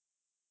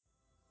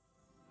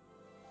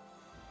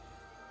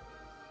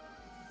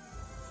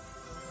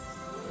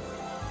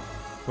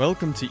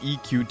Welcome to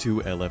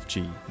EQ2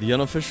 LFG, the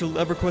unofficial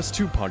EverQuest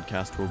 2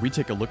 podcast where we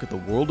take a look at the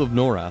world of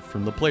Norath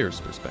from the player's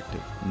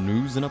perspective.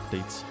 News and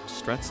updates,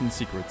 strats and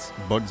secrets,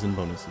 bugs and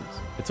bonuses.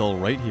 It's all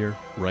right here,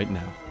 right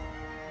now.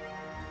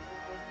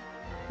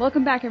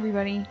 Welcome back,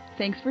 everybody.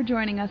 Thanks for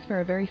joining us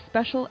for a very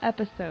special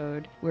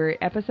episode. We're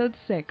at episode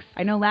 6.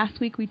 I know last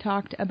week we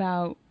talked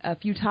about a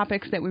few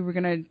topics that we were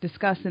going to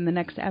discuss in the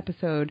next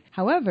episode.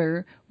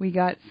 However, we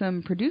got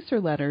some producer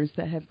letters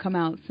that have come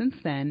out since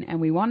then, and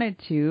we wanted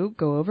to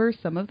go over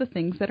some of the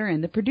things that are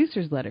in the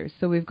producer's letters.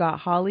 So we've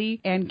got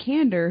Holly and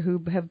Candor,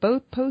 who have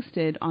both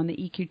posted on the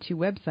EQ2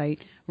 website.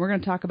 We're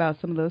going to talk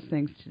about some of those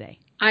things today.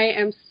 I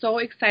am so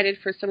excited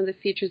for some of the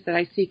features that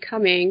I see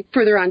coming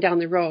further on down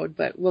the road,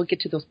 but we'll get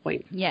to those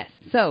points. Yes.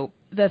 So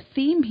the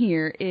theme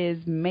here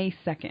is May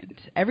 2nd.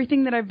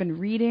 Everything that I've been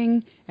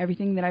reading,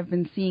 everything that I've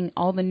been seeing,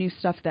 all the new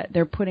stuff that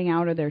they're putting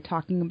out or they're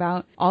talking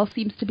about, all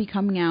seems to be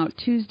coming out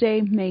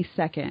Tuesday, May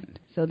 2nd.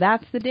 So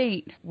that's the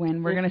date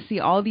when we're going to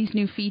see all these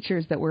new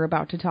features that we're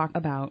about to talk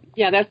about.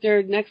 Yeah, that's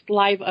their next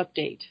live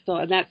update.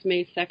 And that's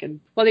May 2nd.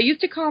 Well, they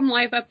used to call them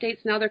live updates.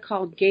 Now they're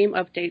called game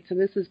updates.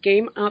 And this is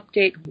game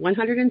update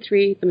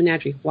 103, the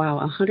Menagerie. Wow,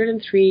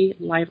 103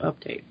 live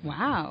updates.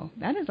 Wow,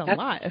 that's a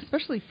lot,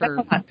 especially for,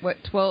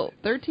 12,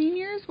 13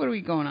 years? What are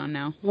we going on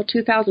now? Well,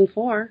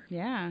 2004.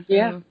 Yeah.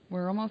 Yeah.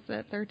 We're almost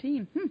at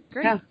 13.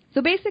 Great. Yeah.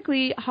 So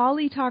basically,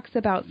 Holly talks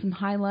about some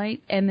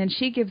highlights, and then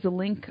she gives a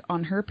link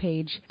on her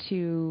page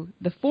to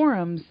the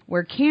forums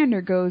where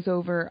Candor goes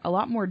over a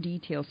lot more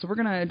details. So we're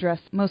going to address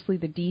mostly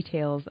the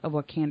details of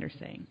what Candor's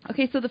saying.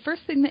 Okay, so the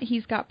first thing that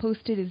he's got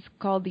posted is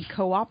called the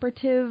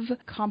Cooperative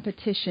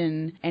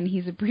Competition, and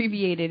he's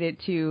abbreviated it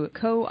to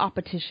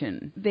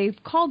Co-Opetition.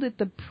 They've called it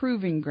the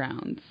Proving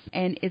Grounds,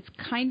 and it's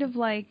kind of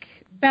like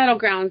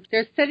Battlegrounds.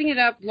 They're setting it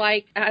up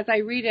like, as I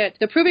read it,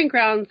 the Proving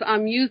Grounds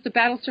use the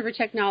battle server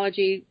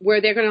technology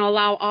where they're going to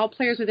allow all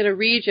players within a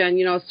region,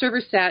 a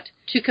server set,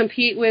 to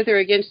compete with or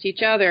against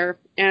each other.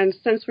 And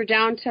since we're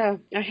down to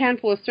a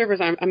handful of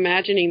servers, I'm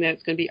imagining that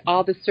it's going to be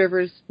all the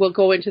servers will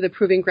go into the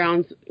Proving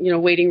Grounds,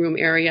 waiting room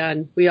area,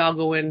 and we all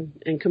go in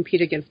and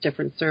compete against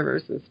different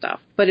servers and stuff.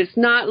 But it's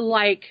not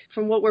like,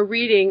 from what we're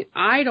reading,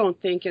 I don't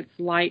think it's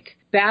like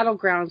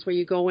Battlegrounds where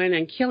you go in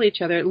and kill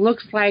each other. It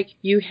looks like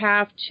you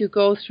have to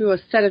go through a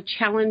set of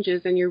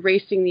challenges and you're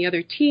racing the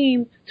other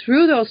team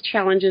through those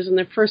challenges, and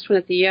the first one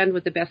at the end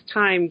with the best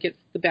time gets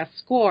the best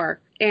score.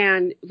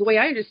 And the way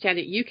I understand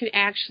it, you can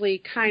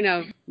actually kind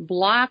of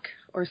block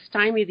or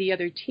stymie the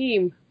other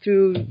team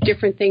through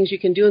different things you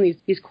can do in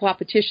these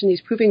co-opetition,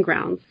 these Proving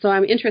Grounds. So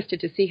I'm interested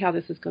to see how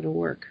this is going to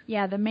work.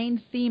 Yeah, the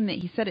main theme that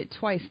he said it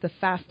twice, the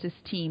fastest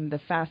team,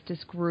 the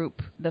fastest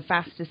group, the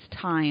fastest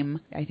time,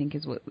 I think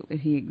is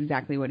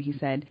exactly what he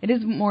said. It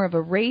is more of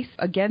a race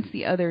against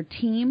the other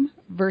team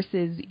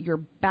versus you're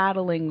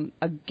battling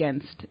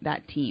against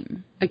that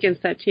team.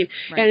 Against that team.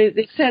 Right. And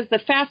it says the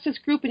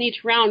fastest group in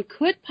each round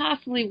could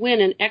possibly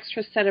win an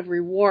extra set of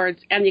rewards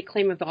and the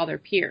acclaim of all their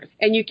peers.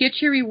 And you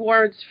get your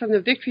rewards from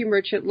the Victory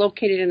Merchant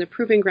located in the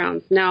Proving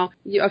Grounds. Now,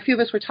 a few of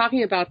us were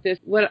talking about this.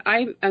 What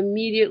I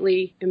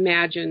immediately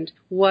imagined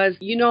was,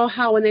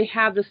 how when they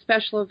have the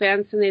special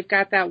events and they've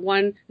got that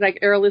one, like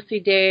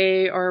Erlissi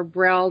Day or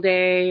Brel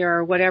Day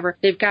or whatever,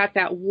 they've got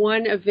that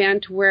one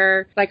event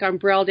where, like on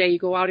Brel Day, you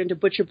go out into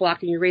Butcher Block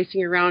and you're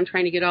racing around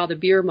trying to get all the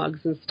beer mugs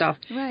and stuff.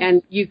 Right.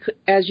 And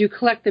as you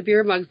collect the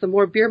beer mugs, the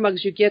more beer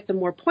mugs you get, the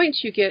more points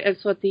you get. And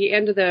so at the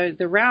end of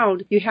the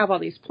round, you have all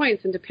these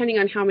points. And depending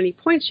on how many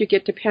points you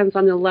get depends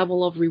on the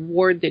level of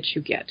reward that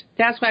you get.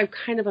 That's why I'm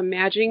kind of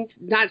imagining,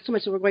 not so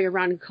much that we're going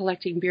around and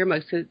collecting beer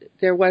mugs, because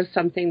there was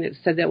something that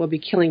said that we'll be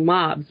killing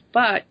mobs.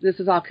 But this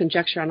is all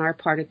conjecture on our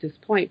part at this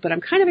point. But I'm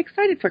kind of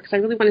excited for it because I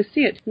really want to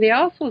see it. They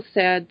also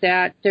said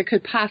that there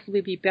could possibly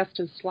be best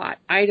in slot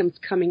items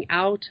coming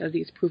out of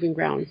these Proving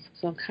Grounds.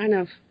 So I'm kind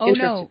of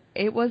interested. No,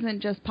 it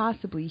wasn't just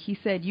possibly. He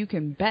said you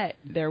can bet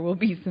there will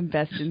be some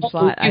best in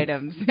slot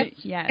items.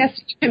 Yes.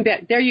 Yes, you can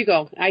bet. There you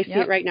go. I see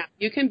it right now.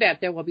 You can bet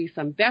there will be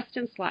some best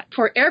in slot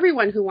for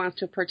everyone who wants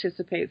to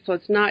participate. So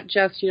it's not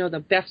just,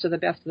 the best of the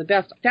best of the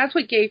best. That's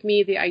what gave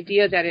me the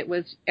idea that it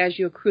was as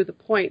you accrue the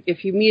point.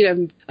 If you meet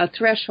a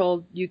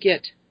threshold, you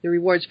get the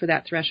rewards for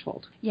that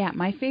threshold. Yeah,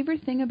 my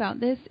favorite thing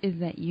about this is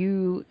that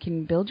you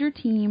can build your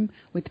team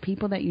with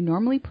people that you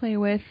normally play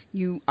with.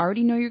 You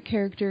already know your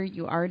character.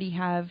 You already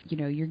have,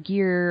 your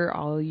gear,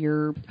 all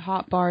your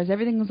hot bars.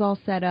 Everything is all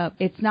set up.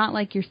 It's not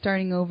like you're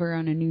starting over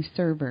on a new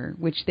server,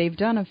 which they've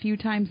done a few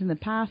times in the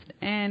past,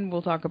 and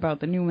we'll talk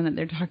about the new one that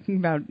they're talking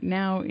about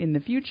now in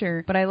the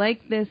future. But I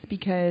like this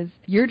because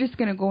you're just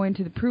going to go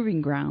into the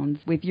Proving Grounds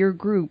with your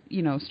group,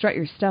 strut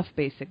your stuff,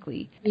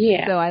 basically.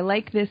 Yeah. So I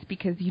like this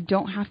because you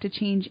don't have to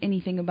change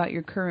anything about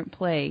your current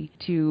play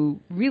to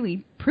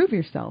really prove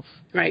yourself.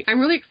 Right.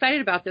 I'm really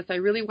excited about this. I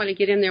really want to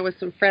get in there with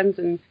some friends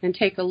and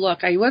take a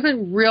look. I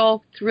wasn't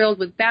real thrilled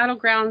with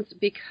Battlegrounds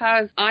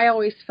because I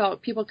always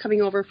felt people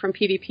coming over from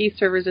PvP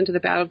servers into the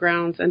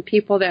Battlegrounds and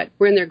people that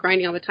were in there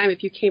grinding all the time,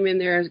 if you came in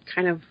there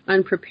kind of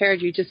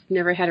unprepared, you just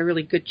never had a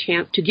really good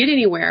chance to get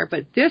anywhere.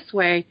 But this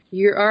way,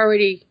 you're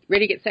already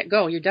ready, get, set,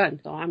 go. You're done.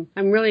 So I'm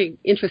really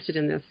interested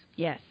in this.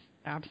 Yes.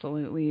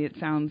 Absolutely. It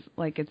sounds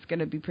like it's going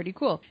to be pretty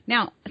cool.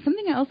 Now,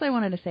 something else I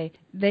wanted to say.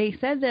 They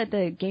said that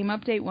the game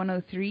update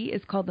 103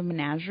 is called the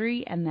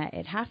Menagerie and that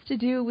it has to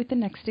do with the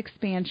next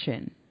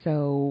expansion.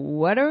 So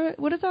what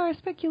is our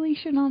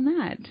speculation on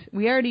that?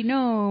 We already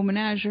know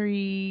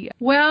Menagerie.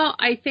 Well,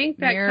 I think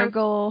that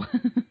Miracle.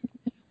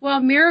 Well,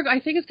 Miracle,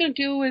 I think it's going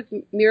to do with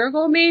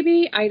Miracle,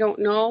 maybe. I don't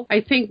know. I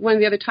think one of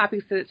the other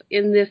topics that's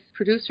in this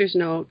producer's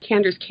note,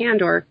 Candor's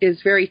Candor, is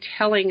very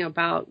telling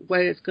about what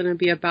it's going to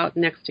be about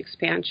next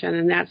expansion,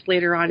 and that's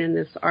later on in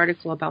this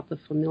article about the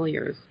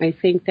familiars. I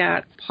think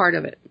that's part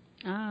of it.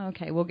 Ah,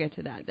 okay. We'll get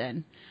to that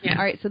then. Yeah.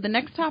 All right, so the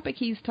next topic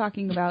he's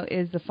talking about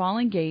is the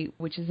Fallen Gate,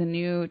 which is a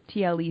new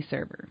TLE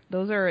server.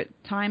 Those are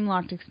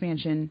time-locked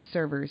expansion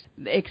servers,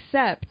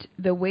 except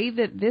the way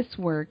that this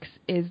works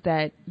is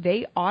that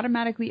they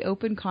automatically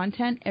open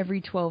content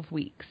every 12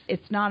 weeks.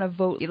 It's not a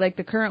vote. Like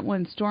the current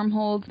one,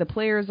 Stormhold, the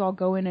players all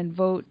go in and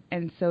vote,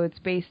 and so it's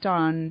based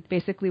on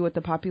basically what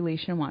the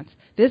population wants.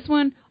 This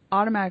one,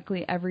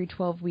 automatically every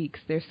 12 weeks.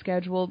 They're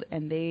scheduled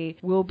and they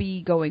will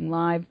be going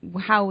live.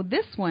 How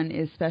this one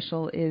is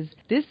special is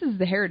this is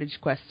the Heritage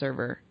Quest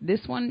server.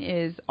 This one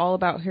is all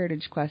about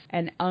Heritage Quest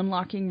and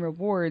unlocking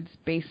rewards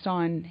based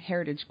on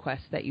Heritage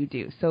Quests that you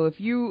do. So if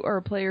you are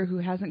a player who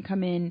hasn't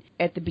come in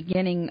at the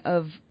beginning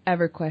of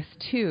EverQuest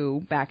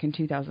 2 back in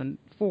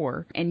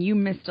 2004 and you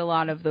missed a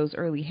lot of those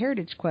early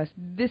Heritage Quests,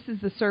 this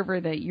is the server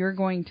that you're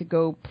going to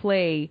go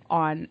play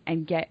on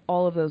and get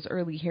all of those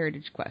early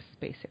Heritage Quests,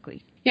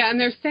 basically. Yeah, and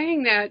they're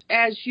saying that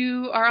as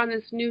you are on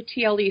this new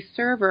TLE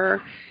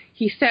server,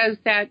 he says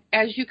that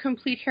as you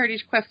complete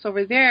Heritage Quests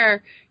over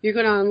there, you're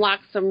going to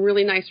unlock some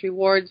really nice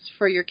rewards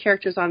for your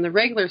characters on the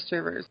regular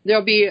servers.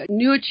 There'll be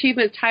new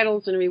achievement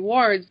titles and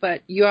rewards,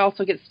 but you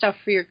also get stuff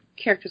for your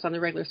characters on the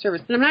regular servers.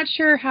 And I'm not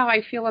sure how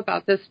I feel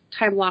about this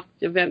time-locked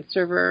event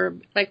server.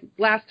 Like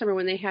last summer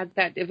when they had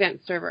that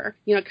event server,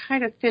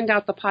 kind of thinned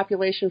out the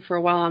population for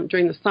a while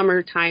during the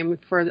summertime.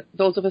 For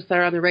those of us that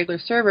are on the regular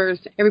servers,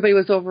 everybody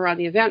was over on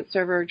the event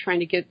server trying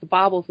to get the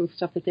baubles and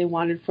stuff that they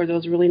wanted for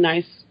those really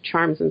nice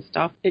charms and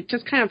stuff. It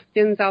just kind of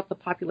thins out the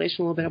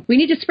population a little bit. We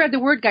need to spread the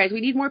word, guys.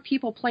 We need more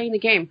people playing the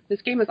game.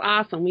 This game is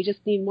awesome. We just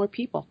need more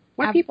people.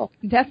 More people.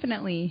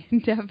 Definitely.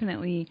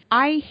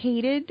 I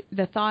hated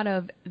the thought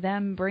of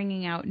them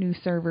bringing out new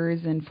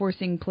servers and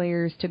forcing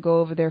players to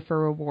go over there for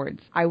rewards.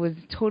 I was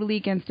totally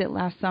against it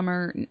last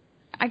summer.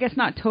 I guess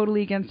not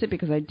totally against it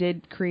because I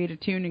did create a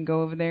tune and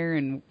go over there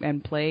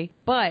and play.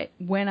 But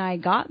when I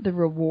got the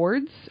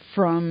rewards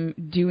from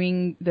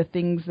doing the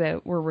things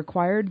that were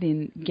required,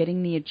 then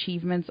getting the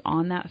achievements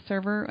on that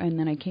server, and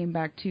then I came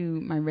back to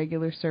my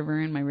regular server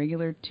and my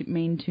regular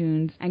main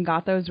tunes and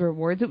got those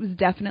rewards, it was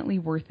definitely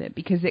worth it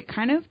because it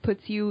kind of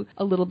puts you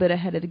a little bit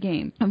ahead of the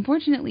game.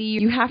 Unfortunately,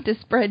 you have to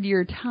spread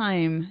your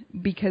time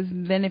because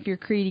then if you're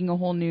creating a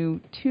whole new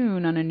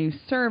tune on a new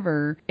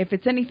server, if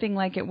it's anything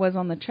like it was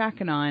on the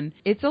Trackanon,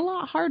 it's a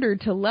lot harder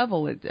to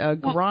level. It's a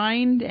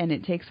grind, and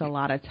it takes a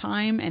lot of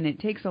time, and it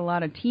takes a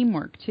lot of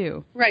teamwork,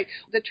 too. Right.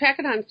 The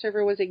Trackanon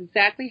server was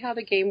exactly how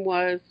the game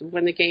was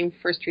when the game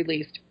first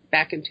released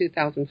back in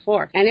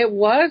 2004. And it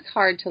was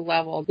hard to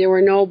level. There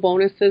were no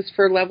bonuses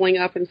for leveling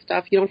up and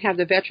stuff. You don't have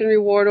the veteran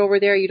reward over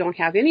there. You don't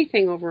have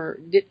anything over,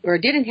 or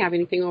didn't have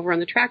anything over on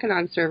the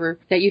Trackanon server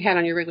that you had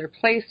on your regular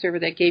play server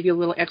that gave you a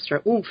little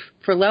extra oomph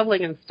for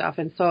leveling and stuff.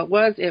 And so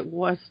it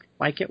was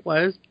like it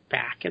was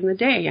back in the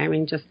day. I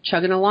mean, just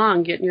chugging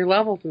along, getting your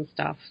levels and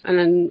stuff. And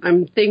then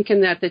I'm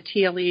thinking that the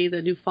TLE,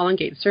 the new Fallen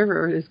Gate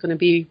server, is going to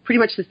be pretty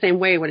much the same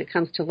way when it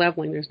comes to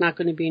leveling. There's not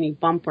going to be any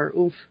bump or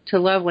oomph to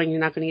leveling. You're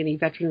not going to get any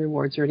veteran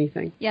rewards or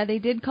anything. Yeah, they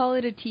did call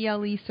it a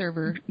TLE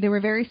server. They were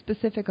very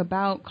specific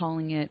about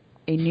calling it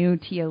a new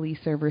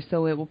TLE server,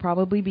 so it will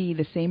probably be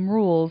the same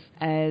rules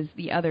as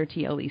the other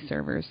TLE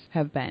servers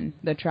have been,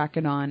 the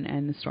Trackanon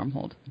and the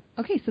Stormhold.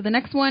 Okay, so the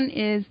next one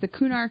is the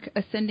Kunark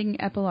Ascending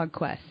Epilogue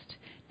Quest.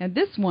 Now,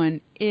 this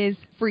one is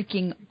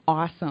freaking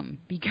awesome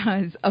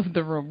because of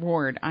the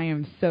reward. I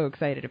am so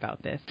excited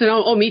about this.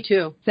 Oh, me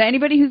too. So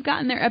anybody who's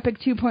gotten their Epic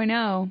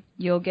 2.0,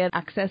 you'll get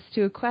access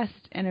to a quest,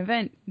 an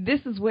event. This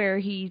is where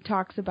he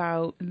talks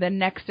about the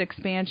next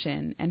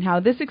expansion and how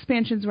this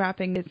expansion's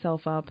wrapping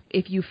itself up.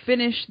 If you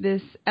finish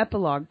this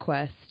epilogue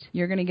quest,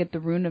 you're going to get the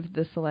Rune of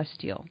the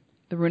Celestial.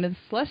 The Rune of the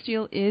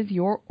Celestial is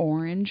your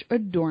orange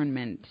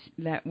adornment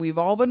that we've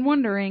all been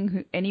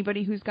wondering.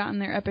 Anybody who's gotten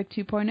their Epic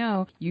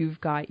 2.0, you've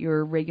got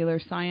your regular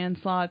cyan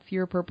slots,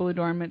 your purple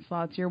adornment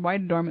slots, your white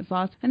adornment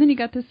slots, and then you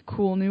got this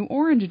cool new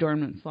orange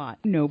adornment slot.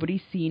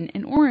 Nobody's seen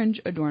an orange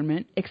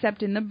adornment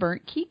except in the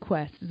Burnt Key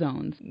Quest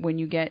zones. When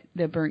you get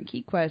the Burnt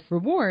Key Quest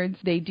rewards,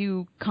 they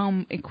do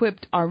come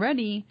equipped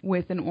already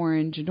with an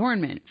orange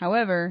adornment.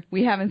 However,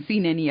 we haven't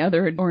seen any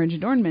other orange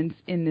adornments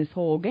in this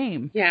whole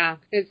game. Yeah,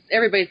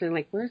 everybody's been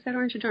like, where's that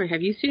orange adornment?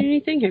 Have you seen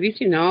anything? Have you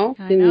seen? No.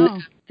 I know.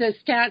 The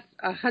stats,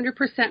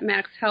 100%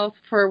 max health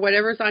for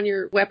whatever's on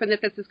your weapon that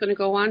this is going to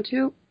go on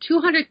to,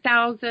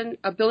 200,000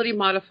 ability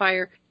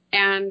modifier,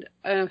 and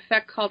an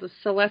effect called the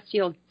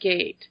Celestial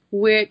Gate,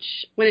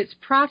 which, when it's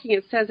proccing,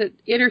 it says it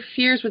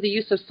interferes with the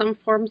use of some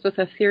forms of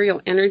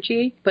ethereal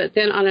energy, but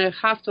then on a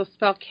hostile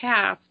spell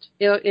cast,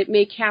 it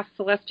may cast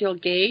Celestial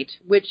Gate,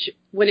 which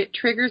when it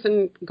triggers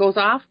and goes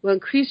off, will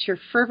increase your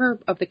fervor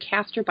of the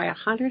caster by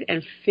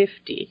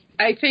 150.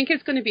 I think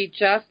it's going to be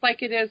just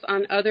like it is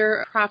on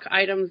other proc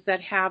items that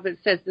have, it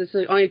says this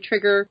will only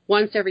trigger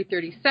once every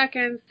 30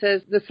 seconds. It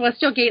says the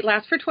Celestial Gate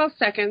lasts for 12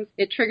 seconds.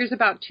 It triggers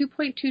about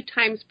 2.2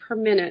 times per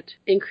minute,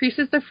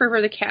 increases the fervor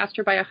of the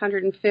caster by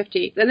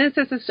 150. Then it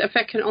says this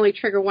effect can only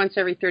trigger once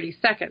every 30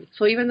 seconds.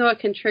 So even though it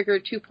can trigger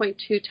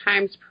 2.2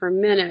 times per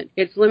minute,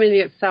 it's limiting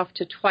itself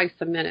to twice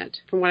a minute,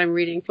 from what I'm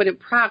reading. When it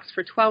procs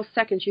for 12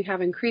 seconds, you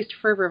have increased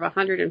fervor of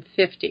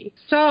 150.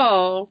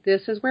 So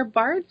this is where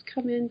bards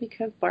come in,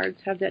 because bards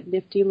have that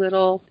nifty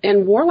little,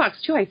 and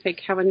warlocks too, I think,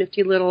 have a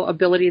nifty little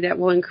ability that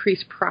will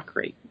increase proc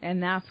rate.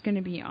 And that's going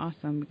to be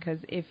awesome, because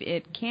if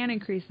it can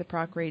increase the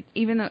proc rate,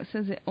 even though it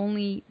says it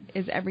only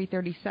is every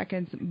 30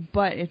 seconds,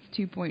 but it's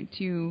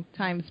 2.2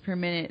 times per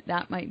minute,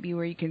 that might be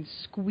where you can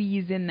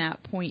squeeze in that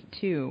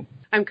 0.2.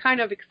 I'm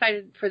kind of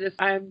excited for this.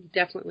 I'm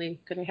definitely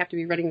going to have to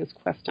be running this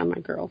quest on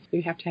my girls.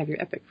 You have to have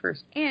your epic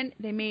first. And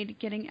they made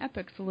getting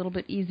epics a little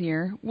bit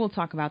easier. We'll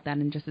talk about that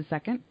in just a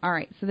second. All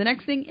right, so the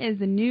next thing is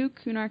the new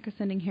Kunark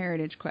Ascending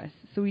Heritage quest.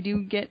 So we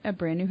do get a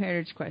brand new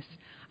Heritage quest.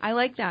 I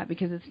like that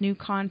because it's new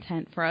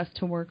content for us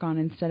to work on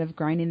instead of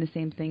grinding the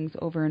same things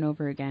over and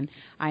over again.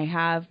 I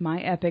have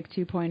my Epic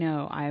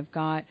 2.0. I've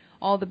got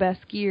all the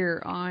best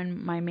gear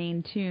on my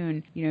main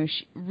tune. You know,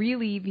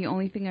 really the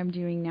only thing I'm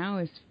doing now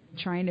is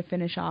trying to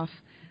finish off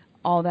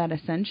all that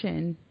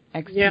Ascension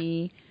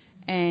XP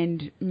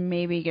and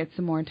maybe get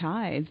some more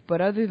tithes. But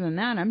other than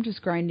that, I'm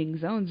just grinding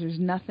zones. There's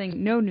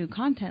no new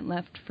content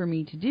left for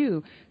me to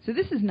do. So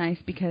this is nice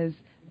because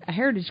a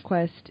Heritage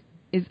quest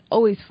is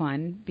always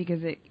fun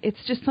because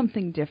it's just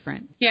something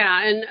different.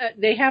 Yeah, and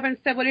they haven't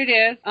said what it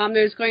is.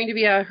 There's going to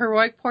be a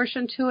heroic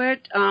portion to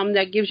it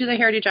that gives you the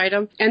heritage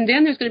item. And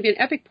then there's going to be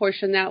an epic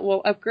portion that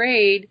will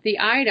upgrade the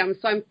item.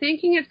 So I'm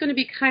thinking it's going to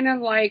be kind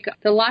of like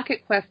the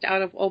Locket quest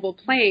out of Opal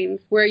Plains,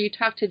 where you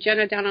talk to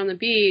Jenna down on the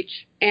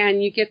beach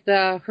and you get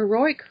the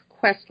heroic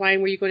quest line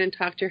where you go in and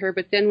talk to her,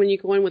 but then when you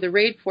go in with a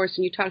raid force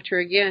and you talk to her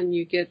again,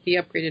 you get the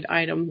upgraded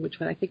item, which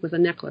I think was a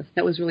necklace.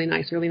 That was really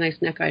nice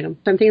neck item.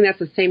 So I'm thinking that's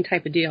the same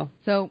type of deal.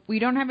 So we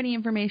don't have any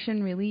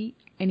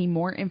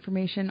more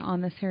information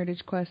on this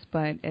Heritage quest,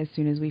 but as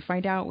soon as we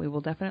find out, we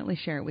will definitely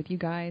share it with you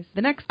guys.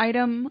 The next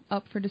item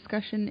up for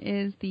discussion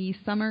is the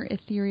Summer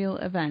Ethereal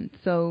event.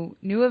 So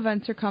new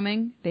events are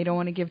coming. They don't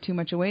want to give too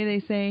much away,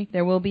 they say.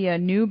 There will be a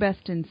new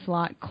Best in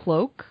Slot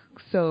cloak.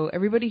 So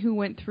everybody who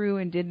went through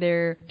and did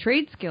their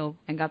trade skill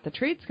and got the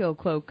trade skill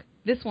cloak,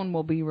 this one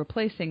will be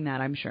replacing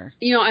that, I'm sure.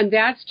 You know, and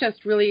that's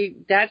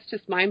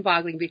just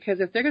mind-boggling, because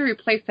if they're going to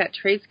replace that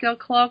trade skill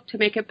cloak to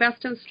make it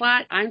Best in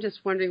Slot, I'm just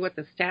wondering what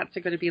the stats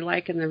are going to be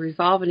like and the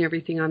resolve and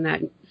everything on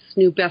that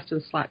new Best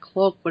in Slot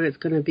cloak, what it's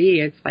going to be.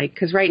 It's like,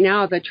 because right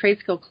now the trade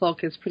skill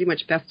cloak is pretty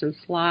much Best in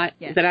Slot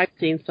that I've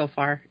seen so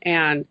far,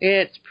 and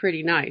it's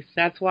pretty nice.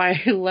 That's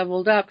why I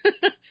leveled up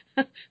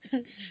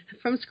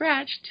from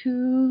scratch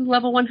to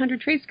level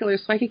 100 trade skillers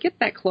so I could get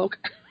that cloak.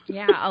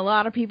 Yeah, a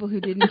lot of people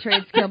who didn't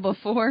trade skill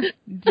before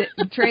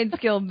trade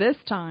skill this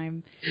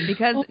time,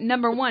 because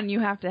number one, you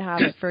have to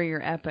have it for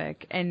your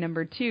epic, and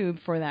number two,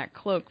 for that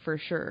cloak for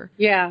sure.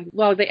 Yeah,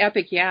 well, the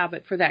epic,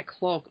 but for that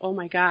cloak, oh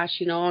my gosh,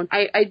 you know,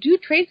 I do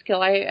trade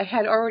skill. I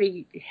had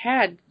already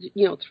had,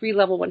 3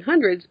 level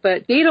 100s,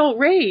 but they don't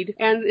raid,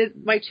 and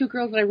my 2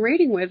 girls that I'm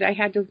raiding with, I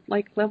had to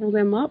level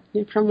them up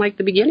from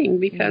the beginning,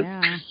 because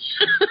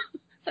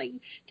it's like,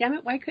 damn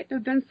it, why couldn't it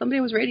have been somebody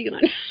I was raiding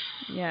on?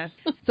 Yes.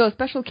 So a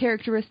special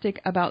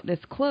characteristic about this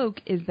cloak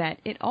is that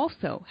it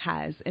also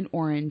has an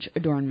orange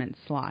adornment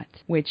slot,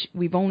 which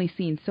we've only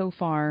seen so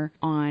far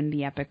on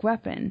the epic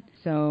weapon.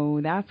 So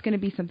that's going to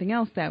be something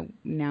else that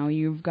now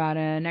you've got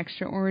an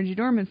extra orange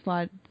adornment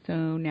slot. So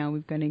now we're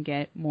going to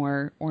get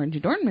more orange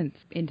adornments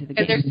into the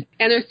game.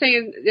 And they're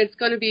saying it's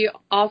going to be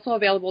also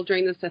available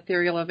during this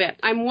ethereal event.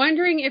 I'm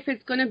wondering if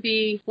it's going to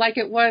be like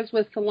it was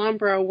with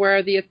Thulumbra,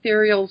 where the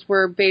ethereals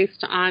were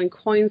based on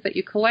coins that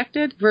you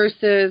collected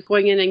versus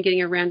going in and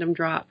getting a random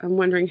drop. I'm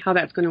wondering how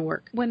that's going to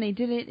work. When they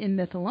did it in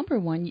the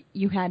Thulumbra one,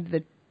 you had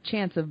the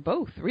chance of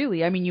both,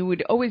 really. I mean, you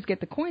would always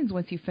get the coins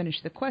once you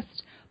finished the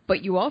quest,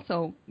 but you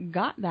also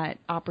got that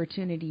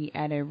opportunity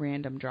at a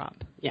random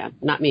drop. Yeah,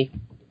 not me.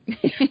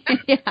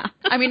 Yeah,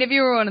 I mean, if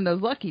you were one of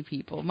those lucky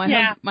people,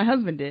 my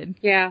husband did.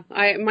 Yeah,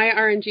 my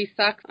RNG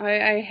sucks.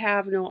 I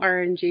have no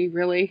RNG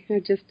really.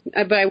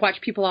 But I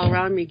watch people all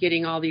around me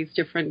getting all these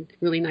different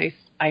really nice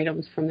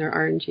items from their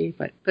RNG.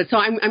 But so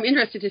I'm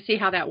interested to see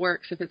how that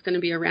works. If it's going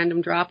to be a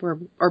random drop or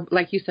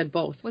like you said,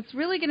 both. What's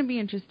really going to be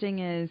interesting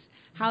is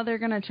how they're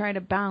going to try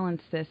to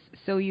balance this.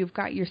 So you've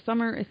got your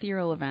summer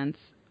ethereal events,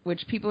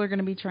 which people are going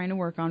to be trying to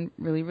work on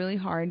really, really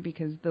hard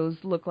because those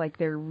look like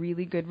they're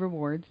really good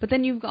rewards. But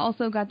then you've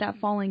also got that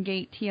Fallen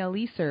Gate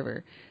TLE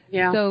server.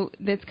 Yeah. So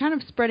that's kind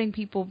of spreading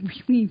people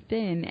really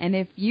thin. And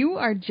if you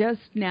are just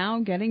now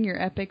getting your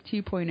Epic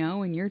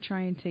 2.0 and you're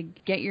trying to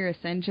get your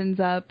Ascensions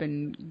up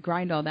and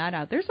grind all that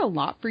out, there's a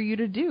lot for you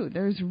to do.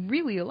 There's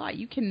really a lot.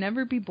 You can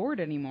never be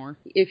bored anymore.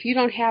 If you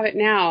don't have it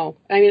now,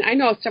 I mean, I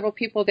know several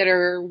people that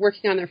are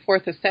working on their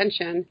 4th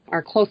Ascension,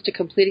 are close to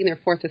completing their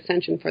 4th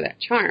Ascension for that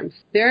Charms.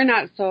 They're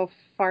not so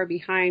far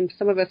behind.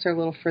 Some of us are a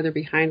little further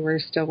behind. We're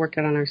still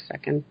working on our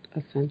 2nd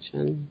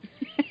Ascension.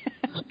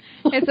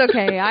 It's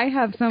okay. I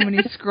have so many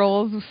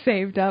scrolls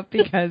saved up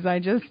because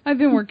I've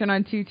been working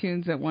on 2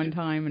 tunes at one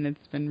time, and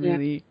it's been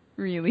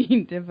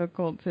really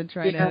difficult to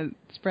try to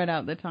spread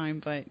out the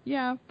time. But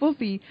yeah, we'll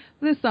see.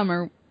 This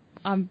summer,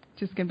 I'm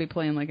just going to be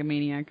playing like a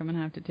maniac. I'm going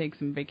to have to take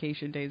some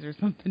vacation days or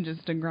something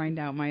just to grind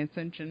out my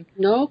Ascension.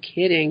 No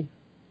kidding.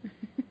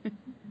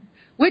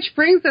 Which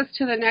brings us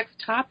to the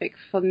next topic,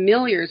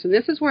 familiars. And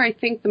this is where I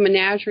think the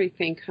menagerie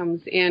thing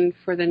comes in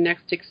for the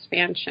next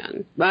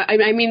expansion.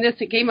 I mean, this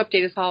game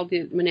update is called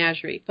the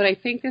menagerie. But I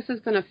think this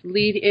is going to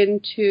lead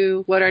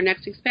into what our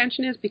next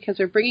expansion is because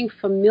they're bringing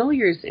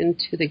familiars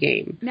into the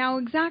game. Now,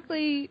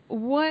 exactly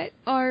what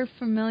are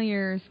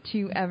familiars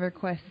to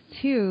EverQuest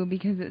 2?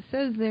 Because it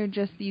says they're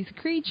just these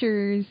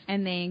creatures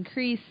and they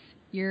increase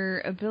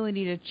your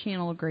ability to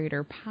channel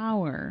greater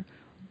power.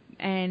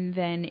 And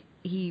then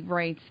he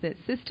writes that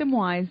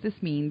system-wise, this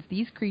means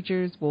these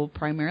creatures will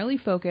primarily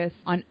focus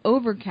on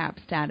overcap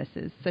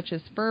statuses, such as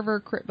fervor,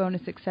 crit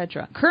bonus,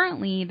 etc.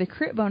 Currently, the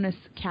crit bonus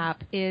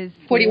cap is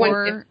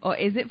 4150. Oh,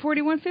 is it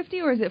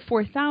 4150 or is it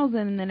 4000?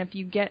 And then if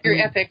you get your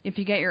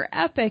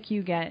epic,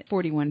 you get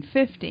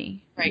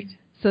 4150. Right.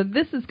 So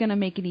this is going to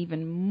make it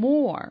even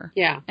more.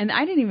 Yeah. And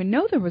I didn't even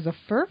know there was a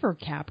fervor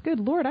cap. Good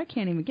Lord, I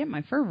can't even get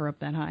my fervor up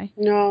that high.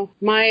 No.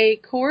 My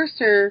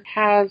courser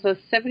has a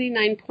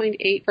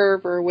 79.8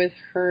 fervor with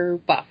her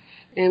buff.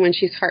 And when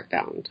she's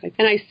heartbound.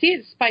 And I see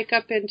it spike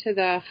up into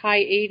the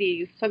high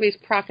 80s. Somebody's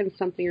procking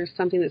something or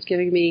something that's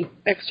giving me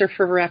extra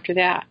fervor after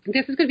that.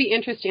 This is going to be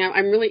interesting.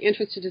 I'm really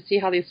interested to see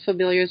how these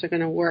familiars are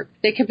going to work.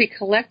 They can be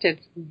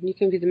collected. You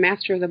can be the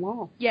master of them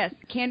all. Yes.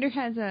 Kander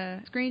has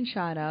a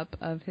screenshot up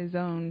of his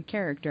own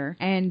character.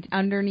 And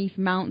underneath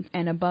mounts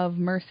and above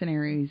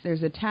mercenaries,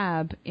 there's a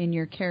tab in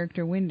your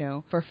character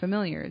window for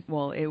familiars.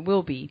 Well, it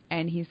will be.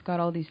 And he's got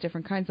all these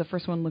different kinds. The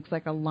first one looks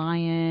like a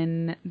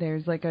lion.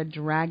 There's like a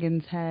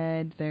dragon's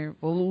head. There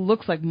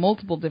looks like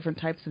multiple different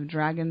types of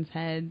dragon's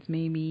heads,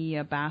 maybe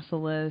a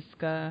basilisk,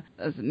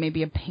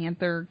 maybe a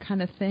panther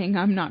kind of thing.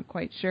 I'm not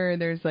quite sure.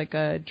 There's like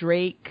a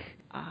drake.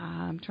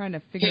 I'm trying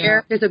to figure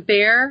out. There's a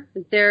bear.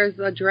 There's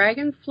a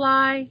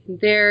dragonfly.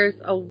 There's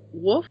a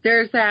wolf.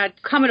 There's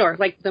that Commodore,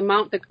 like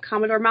the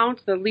Commodore mount,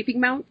 the leaping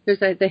mount. There's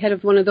the head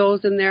of one of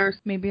those in there.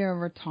 Maybe a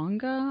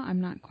Ratonga. I'm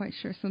not quite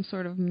sure. Some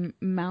sort of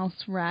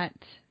mouse rat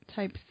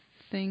type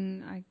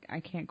thing. I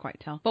can't quite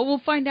tell, but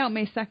we'll find out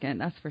May 2nd.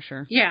 That's for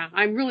sure. Yeah,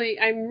 I'm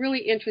really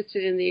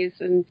interested in these,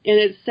 and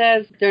it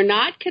says they're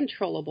not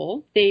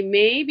controllable. They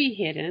may be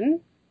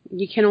hidden.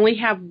 You can only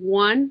have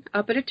one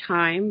up at a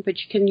time, but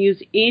you can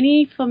use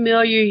any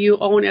familiar you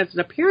own as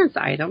an appearance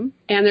item.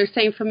 And they're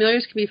saying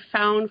familiars can be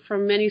found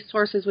from many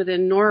sources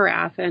within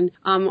Norath. And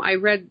I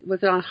read,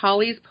 was it on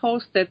Holly's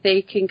post, that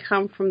they can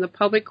come from the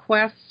public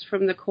quests,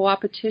 from the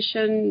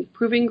co-opetition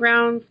proving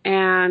grounds,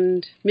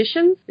 and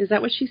missions? Is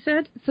that what she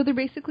said? So they're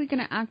basically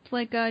going to act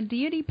like a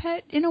deity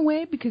pet in a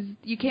way, because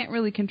you can't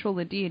really control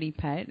a deity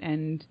pet,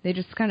 and they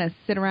just kind of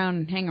sit around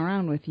and hang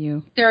around with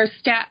you. They're a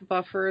stat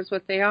buffer is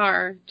what they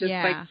are. Just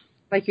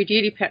like your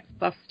deity pets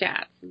buff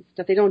stats and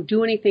stuff. They don't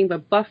do anything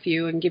but buff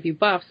you and give you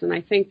buffs. And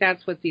I think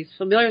that's what these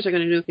familiars are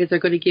going to do, is they're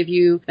going to give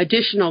you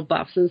additional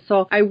buffs. And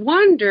so I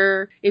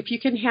wonder if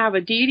you can have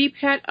a deity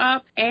pet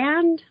up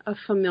and a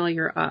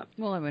familiar up.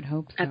 Well, I would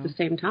hope so. At the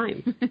same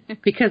time.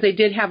 Because they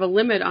did have a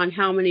limit on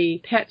how many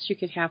pets you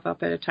could have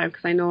up at a time.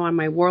 Because I know on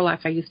my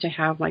Warlock I used to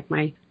have like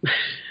my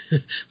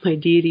my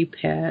deity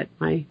pet,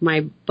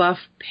 my buff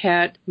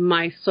pet,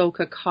 my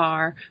Soka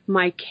car,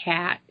 my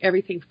cat,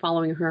 everything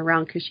following her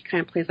around because she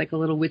kind of plays like a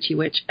little witchy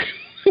witch.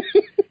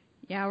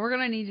 Yeah, we're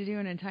going to need to do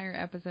an entire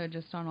episode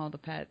just on all the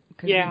pets.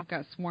 Because we've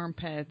got swarm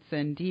pets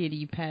and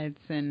deity pets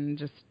and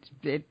just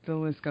the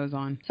list goes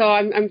on. So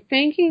I'm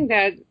thinking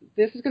that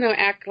this is going to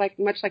act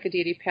much like a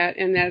deity pet,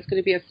 and that it's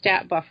going to be a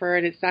stat buffer,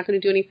 and it's not going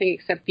to do anything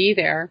except be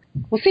there.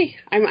 We'll see.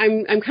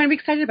 I'm kind of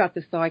excited about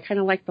this, though. I kind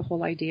of like the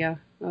whole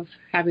idea of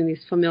having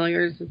these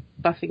familiars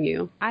buffing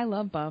you. I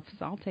love buffs.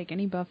 I'll take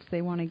any buffs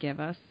they want to give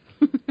us.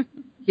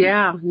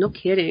 Yeah, no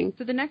kidding.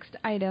 So the next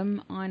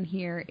item on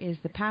here is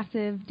the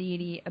passive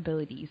deity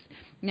abilities.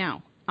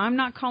 Now, I'm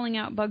not calling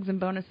out bugs and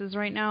bonuses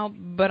right now,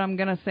 but I'm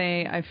going to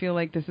say I feel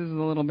like this is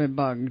a little bit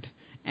bugged.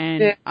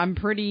 And I'm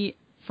pretty...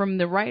 From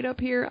the write-up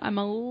here, I'm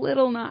a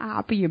little not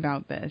happy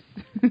about this.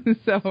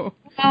 So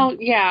Well,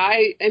 yeah,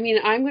 I mean,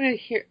 I'm going to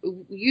hear,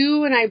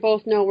 you and I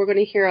both know we're going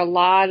to hear a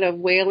lot of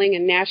wailing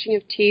and gnashing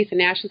of teeth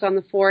and ashes on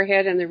the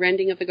forehead and the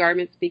rending of the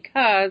garments,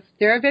 because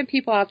there have been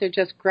people out there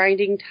just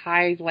grinding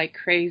tithe like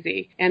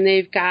crazy. And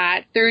they've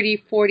got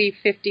 30, 40,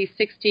 50,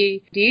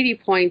 60 deity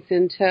points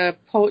into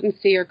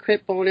potency or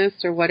crit bonus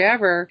or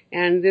whatever.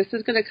 And this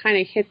is going to kind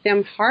of hit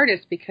them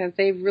hardest because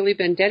they've really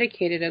been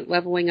dedicated at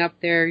leveling up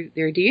their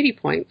deity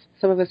points.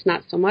 Some of us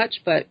not so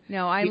much, but...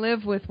 No, I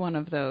live with one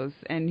of those,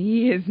 and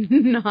he is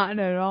not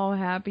at all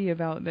happy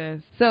about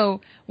this. So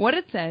what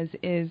it says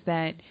is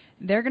that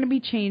they're going to be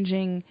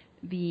changing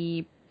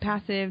the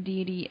passive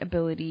deity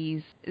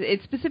abilities.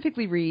 It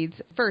specifically reads,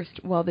 first,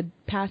 while the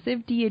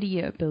passive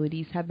deity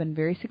abilities have been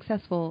very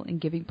successful in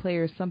giving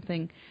players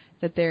something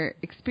that their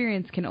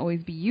experience can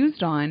always be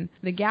used on,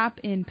 the gap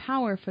in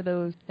power for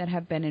those that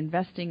have been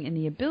investing in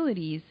the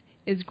abilities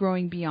is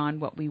growing beyond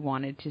what we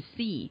wanted to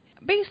see.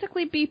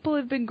 Basically, people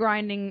have been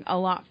grinding a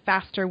lot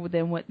faster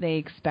than what they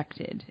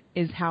expected,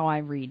 is how I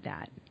read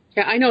that.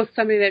 Yeah, I know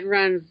somebody that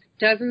runs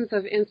dozens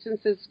of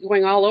instances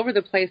going all over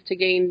the place to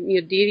gain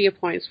deity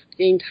points,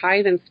 gain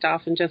tithe and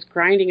stuff, and just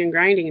grinding and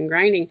grinding and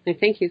grinding. I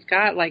think he's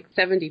got like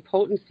 70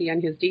 potency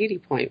on his deity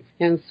points.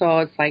 And so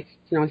it's like,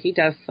 he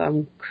does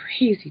some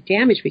crazy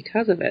damage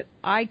because of it.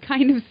 I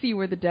kind of see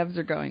where the devs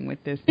are going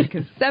with this,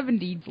 because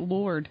 70,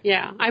 Lord.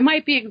 Yeah, I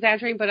might be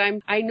exaggerating, but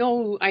I'm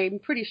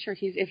pretty sure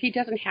if he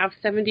doesn't have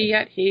 70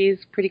 yet, he's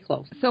pretty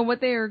close. So what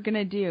they are going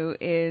to do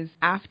is,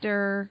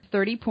 after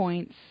 30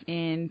 points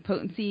in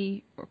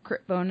potency or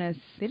crit bonus,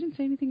 they didn't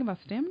say anything about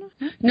stamina?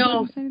 No. They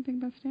didn't say anything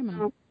about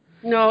stamina.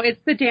 No, it's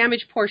the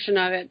damage portion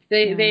of it.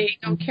 They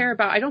don't care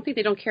about, I don't think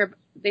they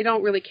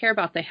don't really care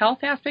about the health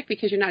aspect,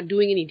 because you're not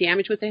doing any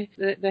damage with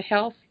the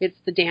health. It's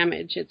the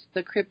damage. It's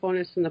the crit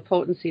bonus and the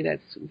potency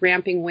that's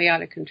ramping way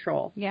out of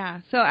control.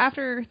 Yeah, so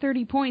after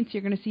 30 points,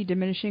 you're going to see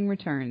diminishing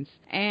returns,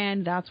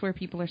 and that's where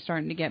people are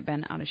starting to get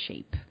bent out of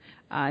shape.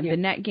 The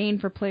net gain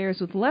for players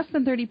with less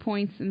than 30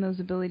 points in those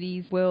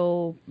abilities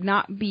will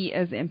not be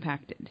as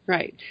impacted.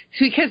 Right.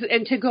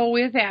 And to go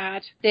with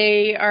that,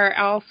 they are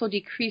also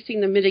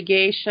decreasing the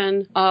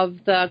mitigation of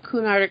the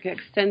Kunardic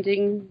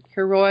extending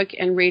heroic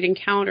and raid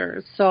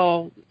encounters.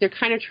 So they're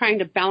kind of trying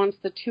to balance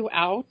the two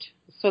out,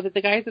 so that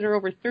the guys that are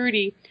over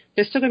 30,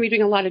 they're still going to be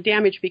doing a lot of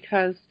damage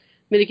because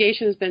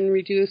mitigation has been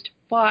reduced.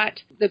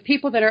 But the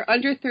people that are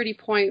under 30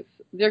 points,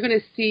 they're going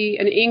to see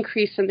an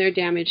increase in their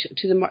damage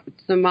to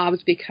the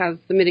mobs because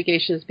the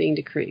mitigation is being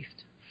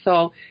decreased.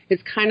 So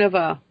it's kind of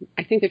I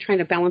think they're trying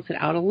to balance it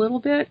out a little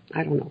bit.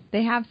 I don't know.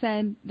 They have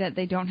said that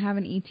they don't have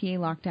an ETA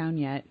lockdown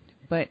yet,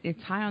 but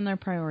it's high on their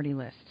priority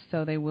list.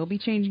 So they will be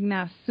changing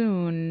that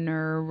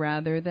sooner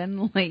rather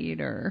than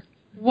later.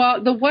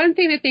 Well, the one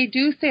thing that they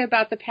do say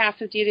about the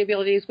passive deity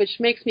abilities, which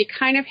makes me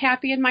kind of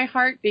happy in my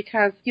heart,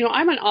 because,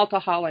 I'm an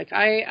alcoholic.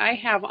 I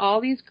have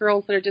all these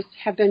girls that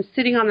have been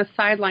sitting on the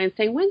sidelines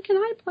saying, when can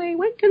I play?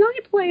 When can I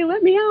play?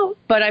 Let me out.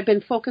 But I've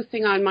been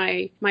focusing on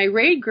my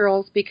raid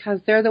girls,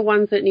 because they're the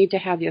ones that need to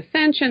have the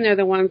ascension. They're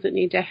the ones that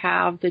need to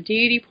have the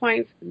deity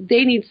points.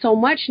 They need so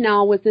much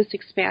now with this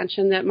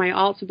expansion that my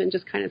alts have been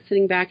just kind of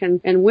sitting back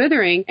and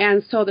withering.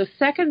 And so the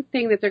second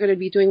thing that they're going to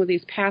be doing with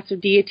these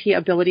passive deity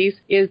abilities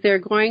is they're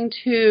going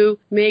to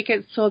make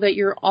it so that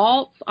your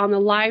alts on the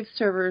live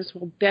servers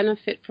will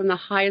benefit from the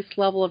highest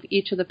level of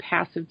each of the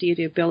passive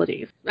deity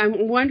abilities.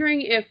 I'm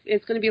wondering if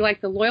it's going to be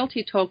like the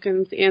loyalty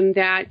tokens, in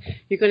that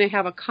you're going to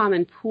have a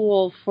common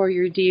pool for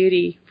your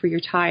deity, for your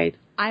tithe.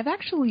 I've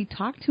actually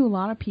talked to a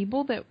lot of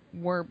people that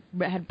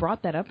had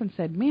brought that up and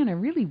said, man, I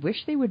really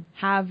wish they would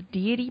have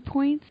deity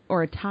points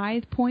or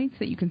tithe points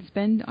that you can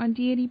spend on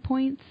deity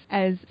points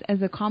as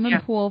a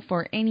common pool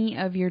for any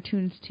of your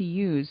tunes to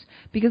use.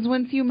 Because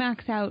once you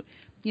max out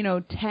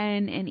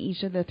 10 in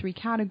each of the 3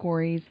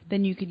 categories,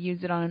 then you could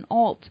use it on an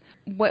alt.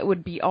 What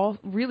would be all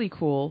really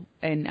cool,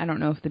 and I don't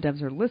know if the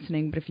devs are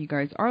listening, but if you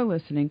guys are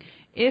listening,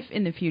 if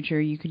in the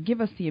future you could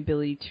give us the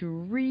ability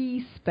to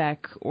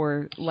respec,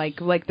 or like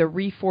the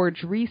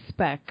Reforge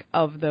respec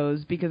of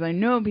those, because I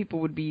know people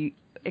would be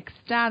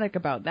ecstatic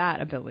about that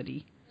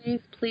ability.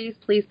 Please,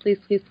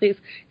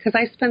 because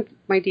I spent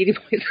my deity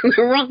points in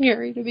the wrong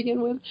area to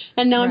begin with,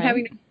 and now I'm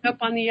having to pick up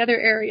on the other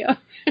area.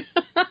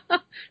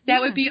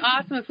 That would be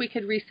awesome if we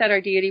could reset our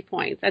deity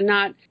points and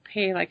not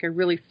pay like a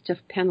really stiff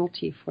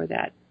penalty for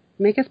that.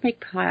 Make us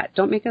make pot.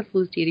 Don't make us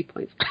lose deity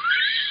points.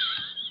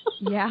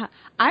 Yeah,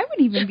 I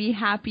would even be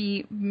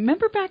happy.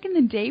 Remember back in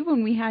the day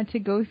when we had to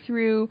go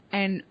through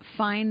and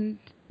find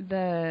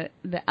the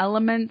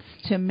elements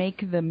to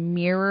make the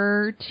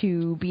mirror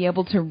to be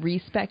able to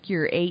respec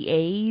your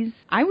AAs?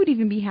 I would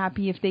even be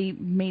happy if they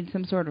made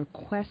some sort of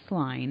quest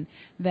line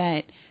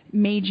that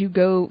made you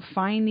go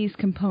find these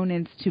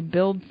components to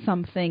build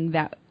something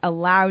that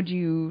allowed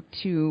you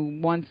to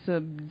once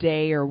a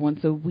day or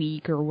once a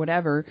week or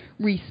whatever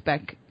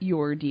respec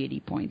your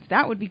deity points.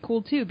 That would be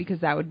cool too,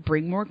 because that would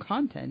bring more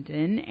content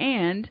in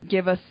and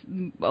give us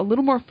a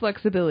little more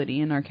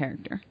flexibility in our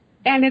character.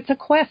 And it's a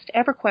quest,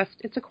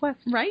 EverQuest. It's a quest.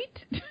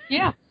 Right?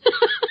 Yeah.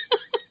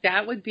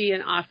 That would be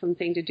an awesome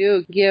thing to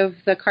do. Give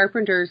the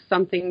carpenters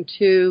something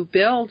to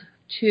build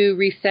to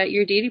reset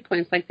your deity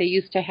points like they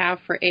used to have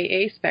for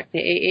AA spec, the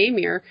AA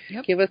mirror.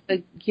 Yep.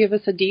 Give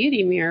us a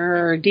deity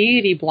mirror or a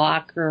deity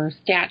block or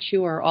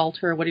statue or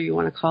altar or whatever you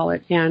want to call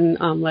it, and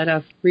let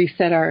us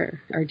reset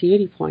our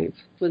deity points.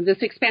 When this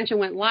expansion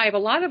went live, a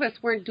lot of us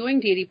weren't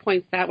doing deity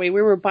points that way.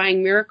 We were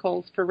buying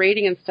miracles for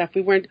raiding and stuff.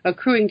 We weren't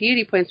accruing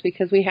deity points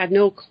because we had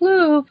no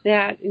clue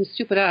that, and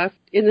stupid us,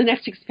 in the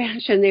next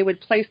expansion they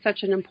would play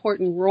such an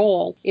important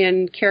role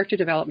in character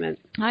development.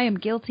 I am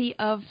guilty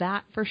of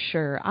that for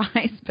sure.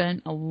 I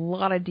spent a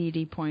lot of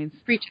deity points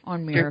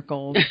on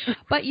miracles.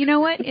 But you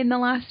know what? In the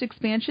last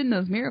expansion,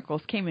 those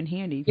miracles came in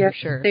handy for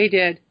sure. They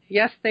did.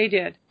 Yes, they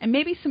did. And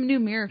maybe some new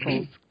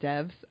miracles,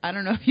 devs. I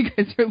don't know if you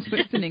guys are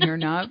listening or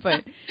not,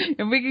 but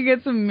if we could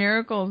get some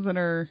miracles that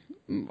are,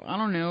 I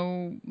don't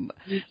know,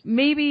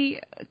 maybe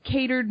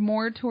catered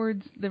more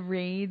towards the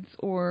raids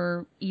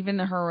or even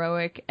the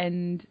heroic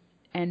end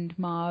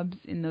mobs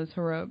in those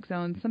heroic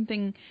zones,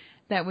 something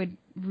that would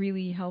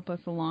really help us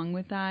along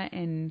with that.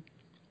 And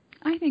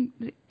I think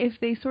if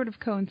they sort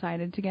of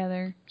coincided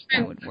together,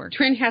 that would work.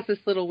 Trin has this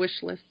little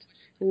wish list,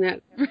 and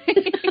that...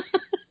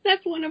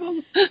 That's one of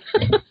them.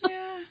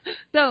 Yeah.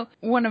 So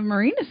one of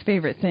Marina's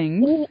favorite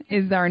things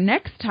is our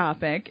next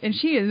topic, and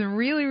she is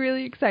really,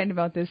 really excited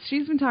about this.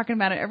 She's been talking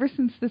about it ever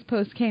since this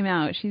post came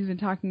out. She's been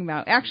talking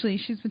about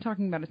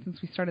it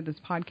since we started this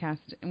podcast.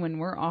 And when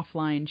we're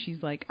offline,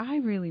 she's like, I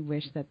really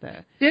wish that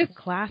the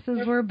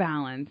classes were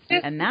balanced,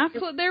 and that's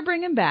what they're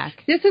bringing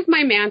back. This is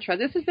my mantra.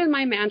 This has been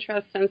my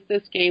mantra since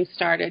this game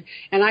started,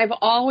 and I've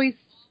always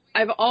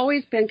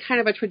been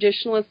kind of a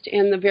traditionalist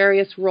in the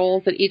various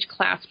roles that each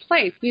class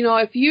plays. You know,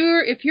 if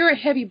you're a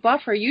heavy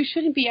buffer, you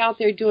shouldn't be out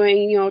there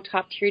doing,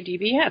 top tier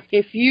DPS.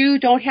 If you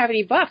don't have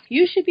any buffs,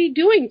 you should be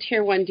doing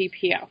tier 1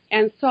 DPS.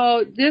 And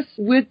so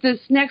with this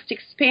next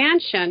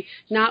expansion,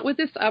 not with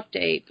this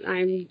update,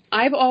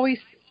 I've always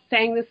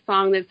sang this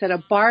song that said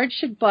a bard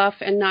should buff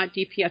and not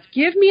DPS.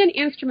 Give me an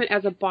instrument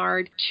as a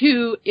bard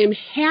to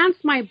enhance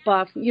my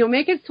buff,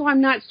 make it so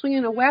I'm not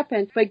swinging a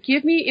weapon, but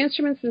give me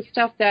instruments and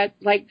stuff that,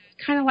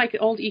 kind of like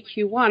old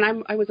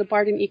EQ1. I was a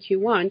bard in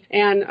EQ1,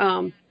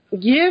 and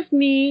give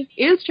me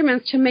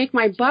instruments to make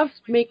my buffs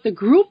make the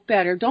group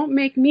better. Don't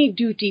make me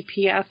do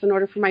DPS in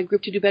order for my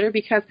group to do better,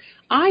 because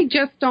I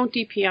just don't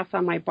DPS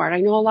on my bard.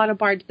 I know a lot of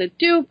bards that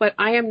do, but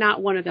I am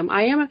not one of them.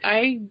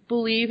 I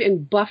believe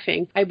in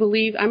buffing.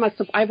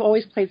 I've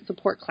always played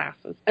support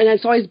classes, and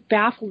it's always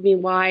baffled me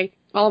why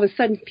all of a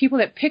sudden people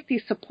that pick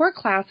these support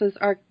classes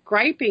are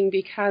griping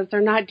because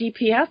they're not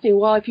DPSing.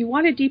 Well, if you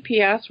want to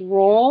DPS,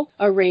 roll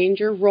a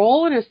ranger,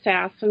 roll an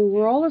assassin,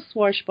 roll a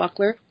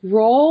swashbuckler,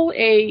 roll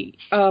a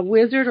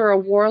wizard or a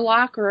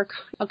warlock or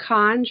a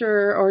conj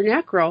or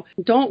necro.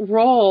 Don't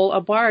roll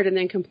a bard and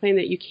then complain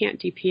that you can't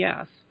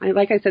DPS.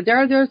 Like I said,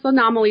 there's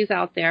anomalies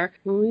out there.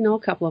 Well, we know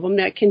a couple of them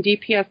that can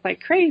DPS like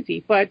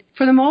crazy. But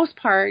for the most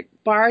part,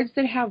 bards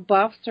that have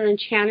buffs or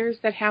enchanters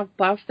that have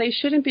buffs, they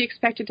shouldn't be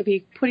expected to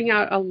be putting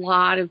out a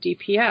lot of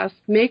DPS.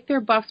 Make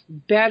their buffs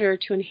better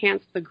to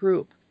enhance the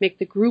group. Make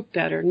the group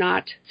better,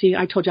 not... See,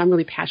 I told you I'm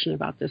really passionate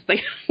about this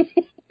thing.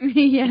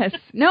 Yes.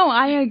 No,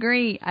 I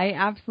agree. I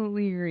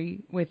absolutely agree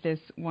with this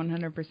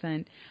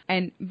 100%.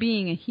 And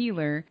being a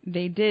healer,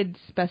 they did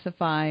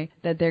specify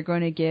that they're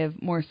going to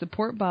give more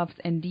support buffs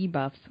and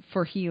debuffs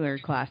for healer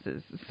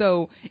classes.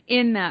 So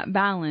in that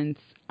balance,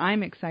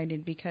 I'm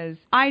excited because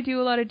I do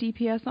a lot of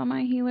DPS on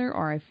my healer,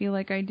 or I feel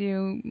like I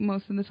do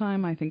most of the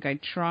time. I think I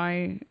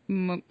try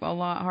a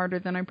lot harder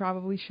than I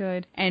probably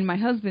should. And my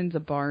husband's a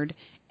bard,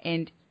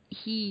 and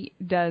he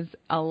does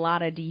a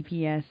lot of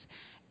DPS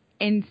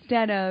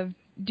instead of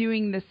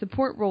doing the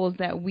support roles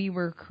that we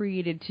were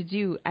created to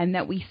do and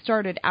that we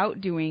started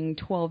out doing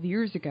 12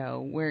 years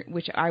ago,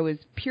 which I was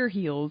pure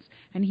heals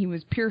and he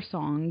was pure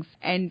songs.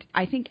 And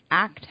I think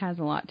ACT has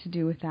a lot to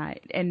do with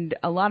that. And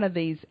a lot of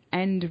these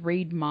end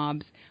raid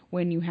mobs,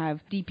 when you have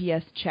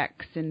DPS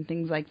checks and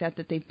things like that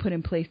they put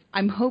in place,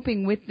 I'm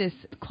hoping with this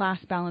class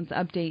balance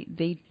update,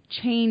 they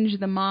change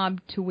the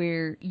mob to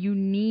where you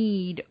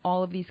need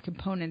all of these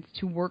components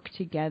to work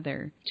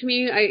together. To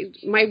me,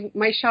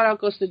 my shout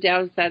out goes to the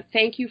devs that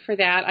thank you for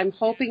that. I'm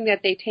hoping that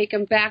they take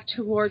them back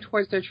to more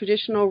towards their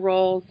traditional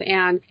roles,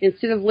 and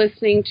instead of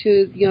listening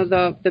to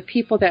the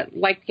people that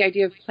like the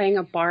idea of playing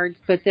a bard,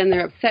 but then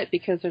they're upset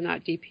because they're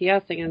not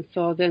DPSing, and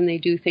so then they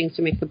do things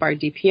to make the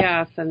bard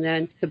DPS, and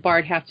then the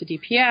bard has to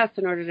DPS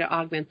in order to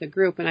augment the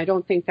group. And I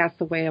don't think that's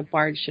the way a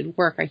bard should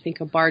work. I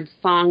think a bard's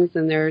songs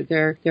and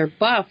their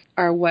buffs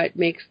are what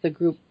makes the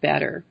group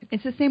better.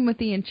 It's the same with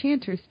the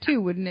enchanters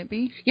too, wouldn't it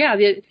be? Yeah,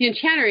 the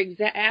enchanter,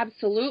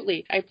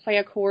 absolutely. I play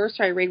a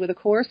coercer, I raid with a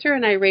coercer,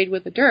 and I raid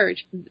with a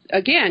dirge.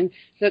 Again,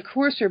 the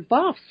coercer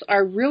buffs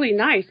are really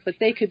nice, but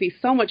they could be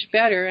so much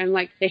better, and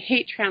like the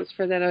hate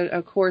transfer that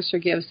a coercer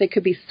gives, they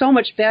could be so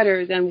much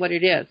better than what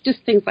it is.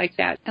 Just things like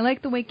that. I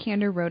like the way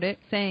Candor wrote it,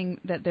 saying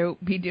that they'll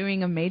be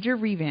doing a major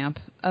revamp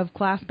of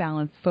class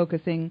balance,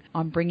 focusing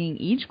on bringing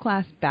each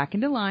class back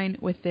into line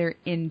with their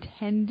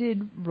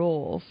intended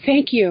roles.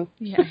 Thank you.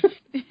 Yes.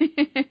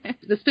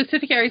 The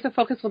specific areas of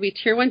focus will be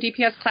Tier 1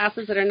 DPS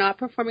classes that are not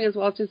performing as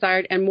well as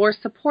desired, and more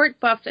support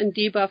buffs and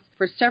debuffs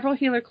for several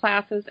healer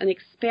classes, and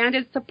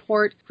expanded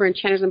support for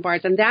enchanters and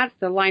bards. And that's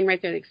the line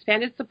right there, the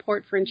expanded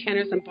support for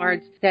enchanters and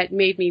bards, that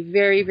made me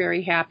very,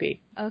 very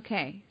happy.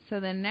 Okay, so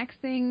the next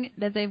thing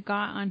that they've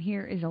got on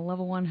here is a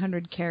level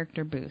 100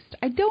 character boost.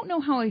 I don't know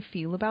how I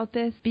feel about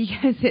this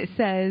because it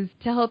says,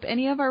 to help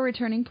any of our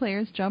returning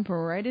players jump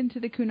right into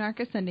the Kunark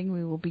Ascending,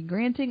 we will be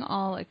granting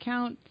all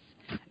accounts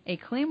a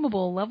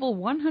claimable level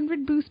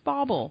 100 boost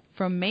bauble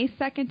from May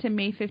 2nd to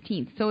May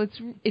 15th. So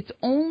it's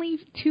only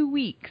 2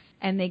 weeks,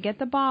 and they get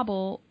the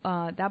bauble.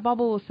 That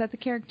bauble will set the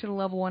character to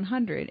level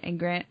 100 and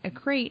grant a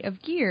crate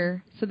of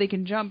gear so they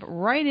can jump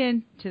right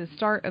into the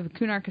start of the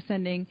Kunark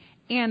Ascending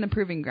and the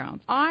Proving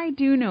Grounds. I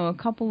do know a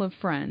couple of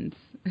friends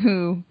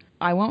who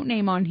I won't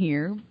name on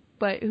here,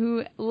 but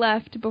who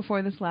left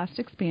before this last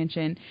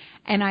expansion,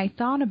 and I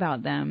thought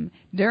about them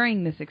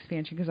during this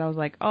expansion because I was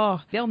like,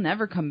 oh, they'll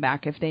never come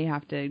back if they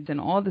have to, and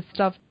all the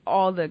stuff,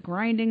 all the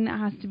grinding that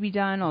has to be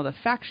done, all the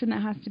faction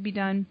that has to be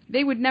done,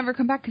 they would never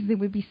come back because they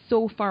would be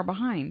so far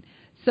behind.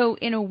 So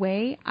in a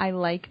way, I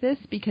like this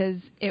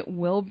because it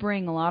will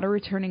bring a lot of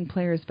returning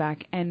players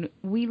back, and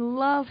we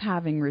love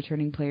having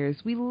returning players.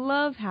 We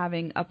love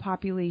having a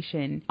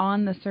population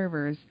on the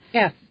servers.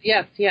 Yes.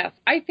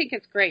 I think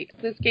it's great.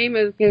 This game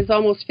is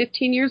almost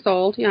 15 years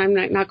old. You know,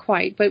 I'm not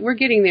quite, but we're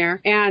getting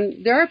there.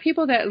 And there are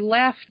people that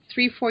left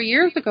 3-4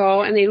 years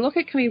ago, and they look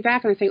at coming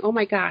back and they're saying, oh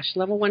my gosh,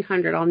 level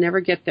 100, I'll never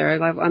get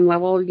there. I'm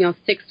level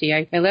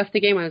 60. I left the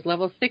game, I was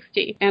level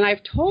 60. And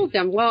I've told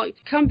them, well,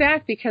 come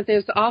back because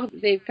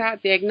they've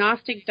got the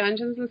agnostic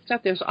dungeons and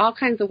stuff. There's all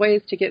kinds of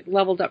ways to get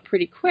leveled up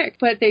pretty quick,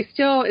 but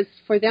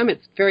for them,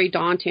 it's very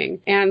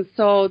daunting. And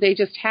so they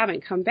just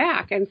haven't come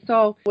back. And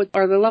so with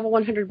the level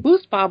 100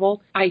 boost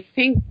bauble, I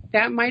think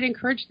that might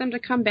encourage them to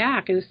come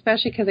back, and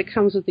especially because it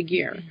comes with the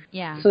gear.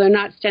 Yeah. So they're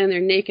not standing there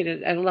naked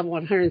at a level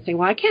 100 and saying,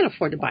 well, I can't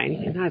afford to buy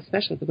anything, not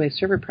especially the way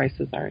server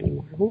prices are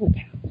anymore. Holy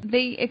cow.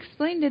 They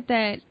explained it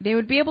that they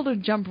would be able to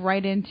jump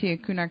right into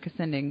Kunark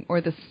Ascending,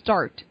 or the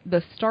start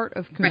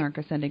of Kunark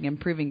Ascending and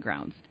Proving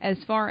Grounds. As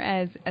far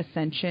as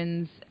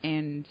Ascensions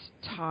and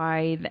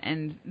Tithe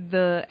and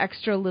the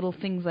extra little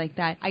things like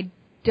that, I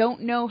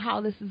don't know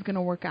how this is going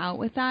to work out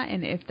with that,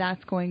 and if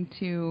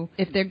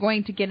they're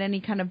going to get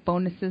any kind of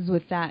bonuses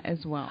with that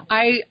as well.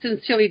 I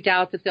sincerely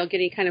doubt that they'll get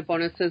any kind of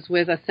bonuses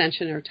with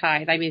Ascension or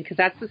Tithe. I mean, because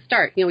that's the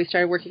start. You know, we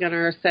started working on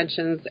our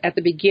Ascensions at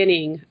the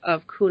beginning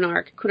of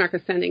Kunark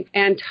Ascending,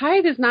 and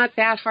Tithe is not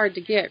that hard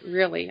to get,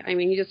 really. I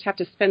mean, you just have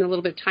to spend a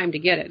little bit of time to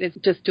get it. It's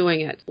just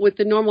doing it. With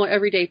the normal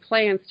everyday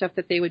play and stuff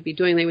that they would be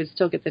doing, they would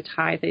still get the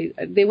Tithe.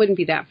 They wouldn't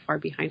be that far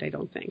behind, I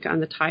don't think, on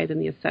the Tithe and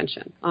the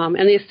Ascension. And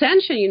the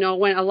Ascension,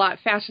 went a lot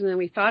faster than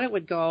we thought it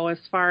would go, as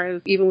far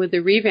as even with the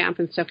revamp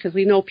and stuff, because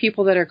we know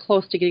people that are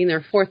close to getting their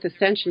 4th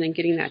Ascension and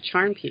getting that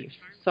charm piece.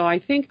 So I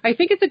think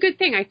it's a good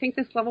thing. I think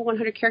this level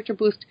 100 character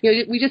boost,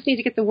 we just need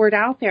to get the word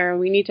out there.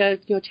 We need to,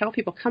 tell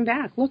people, come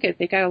back, look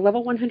they got a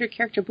level 100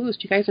 character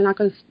boost. You guys are not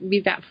going to be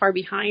that far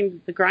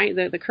behind the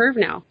curve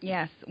now.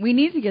 Yes, we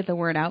need to get the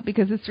word out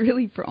because it's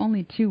really for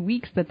only 2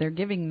 weeks that they're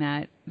giving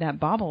that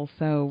bauble.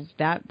 So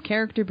that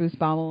character boost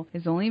bauble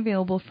is only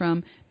available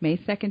from May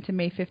 2nd to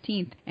May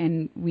 15th,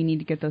 and we need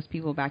to get those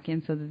people back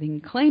in so that they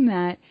can claim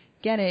that,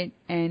 get it,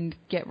 and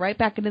get right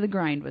back into the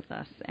grind with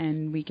us,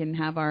 and we can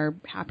have our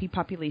happy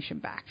population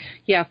back.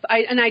 Yes,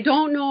 I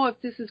don't know if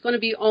this is going to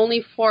be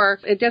only for,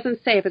 it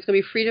doesn't say if it's going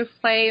to be free to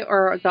play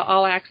or the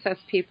all access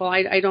people.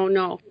 I don't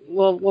know.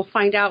 We'll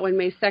find out when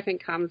May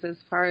 2nd comes as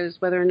far as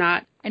whether or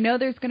not. I know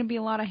there's going to be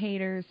a lot of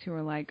haters who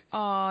are like, oh,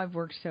 I've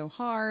worked so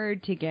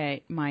hard to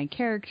get my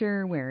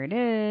character where it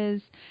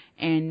is,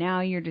 and now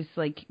you're just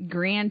like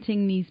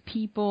granting these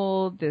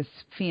people this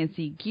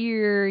fancy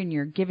gear and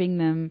you're giving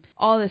them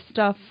all this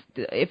stuff.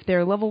 If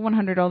they're level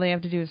 100, all they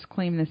have to do is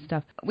claim this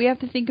stuff. We have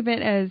to think of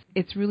it as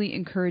it's really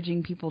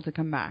encouraging people to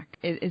come back.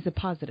 It is a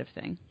positive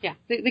thing. Yeah,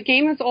 the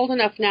game is old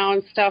enough now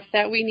and stuff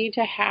that we need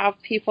to have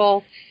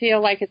people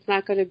feel like it's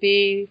not going to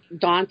be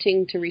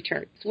daunting to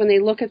return. So when they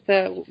look at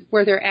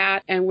where they're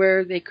at and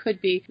where they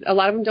could be, a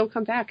lot of them don't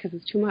come back because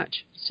it's too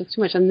much. It's just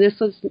too much, and this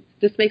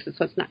makes it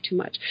so it's not too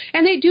much.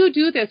 And they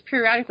do this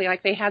periodically,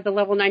 like they had the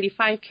level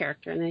 95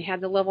 character, and they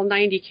had the level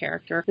 90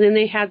 character, and then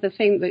they had the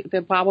thing,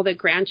 the bauble that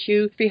grants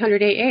you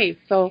 300 AA,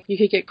 so you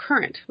could get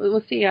current.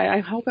 We'll see. I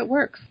hope it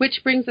works.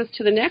 Which brings us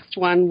to the next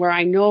one, where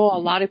I know a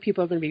lot of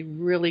people are going to be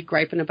really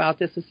griping about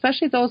this,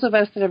 especially those of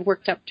us that have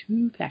worked up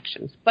 2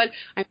 factions. But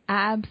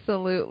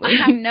absolutely,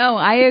 no,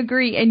 I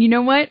agree. And you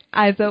know what?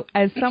 As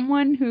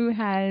someone who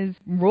has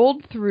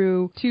rolled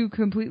through 2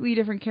 completely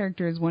different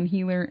characters, one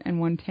healer and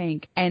one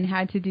tank, and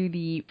had to do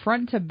the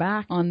front to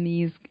back on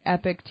these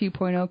epic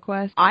 2.0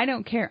 quests, I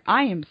don't care.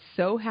 I am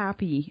so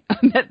happy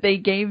that they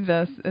gave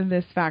us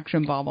this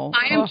faction bauble.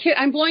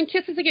 I'm blowing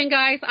kisses again,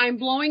 guys. I'm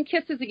blowing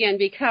kisses again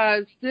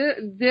because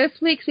this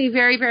makes me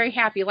very, very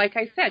happy. Like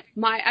I said,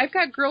 I've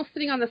got girls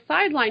sitting on the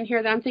sideline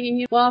here that I'm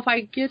thinking, well, if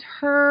I get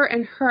her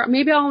and her,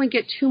 maybe I'll only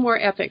get 2 more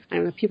epics. I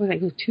don't know, people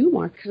think, 2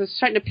 more? Because I was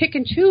starting to pick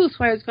and choose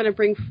what I was going to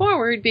bring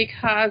forward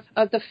because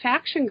of the fact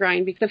faction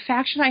grind because the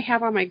faction I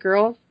have on my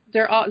girls,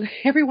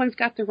 everyone's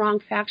got the wrong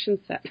faction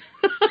set.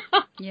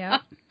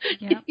 Yep.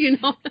 You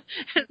know?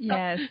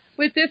 Yes.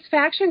 With this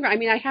faction grind, I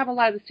mean, I have a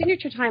lot of the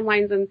signature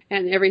timelines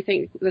and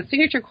everything, the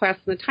signature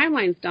quests and the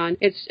timelines done.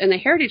 And the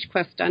heritage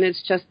quest done.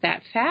 It's just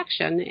that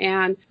faction.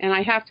 And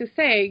I have to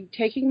say,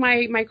 taking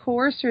my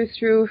coercer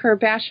through her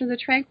Bastion of the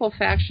Tranquil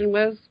faction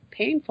was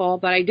painful,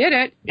 but I did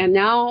it. And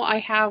now I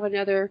have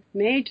another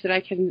mage that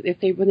I can,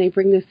 when they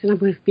bring this in, I'm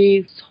going to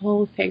be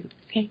so thankful.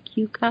 Thank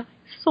you guys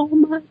so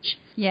much.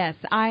 Yes,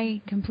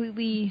 I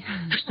completely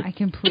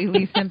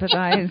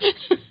sympathize.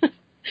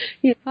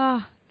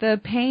 Yeah. The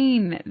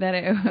pain that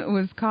it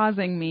was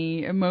causing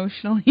me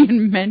emotionally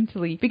and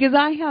mentally. Because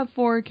I have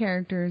 4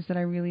 characters that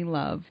I really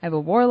love. I have a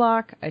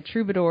warlock, a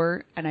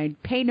troubadour, and I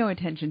pay no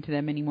attention to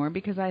them anymore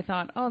because I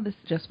thought, oh, this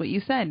is just what you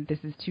said. This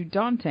is too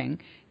daunting.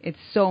 It's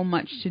so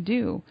much to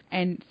do.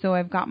 And so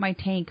I've got my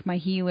tank, my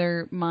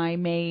healer, my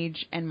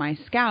mage, and my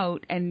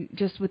scout, and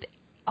just with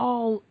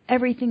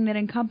everything that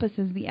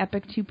encompasses the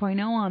Epic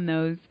 2.0 on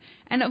those.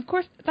 And of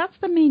course, that's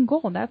the main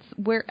goal. That's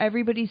where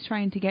everybody's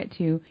trying to get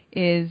to,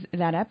 is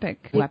that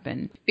Epic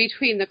weapon.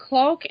 Between the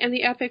cloak and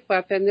the Epic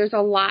weapon, there's a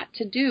lot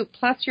to do,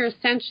 plus your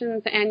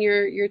ascensions and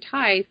your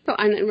ties. So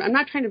I'm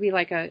not trying to be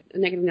like a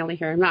negative Nelly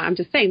here. I'm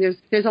just saying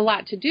there's a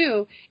lot to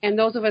do. And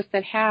those of us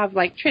that have,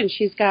 like Trin,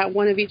 she's got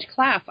one of each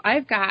class.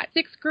 I've got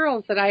 6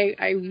 girls that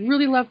I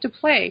really love to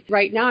play.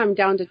 Right now I'm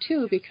down to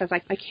 2 because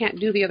I can't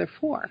do the other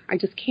 4. I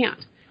just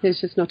can't. There's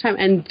just no time.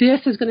 And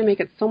this is going to make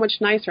it so much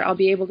nicer. I'll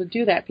be able to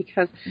do that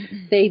because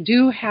they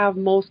do have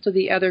most of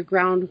the other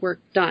groundwork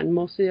done,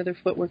 most of the other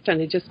footwork done.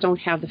 They just don't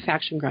have the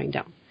faction grind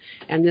down.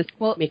 And this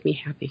will make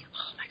me happy.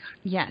 Oh, my God.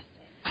 Yes.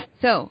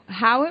 So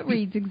how it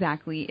reads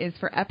exactly is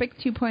for Epic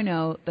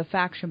 2.0, the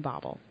faction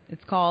bauble.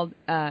 It's called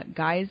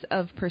Guise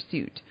of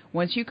Pursuit.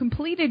 Once you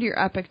completed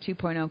your Epic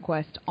 2.0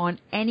 quest on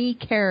any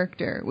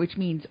character, which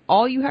means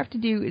all you have to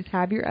do is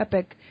have your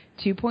Epic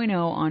 2.0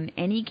 on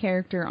any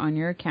character on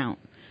your account,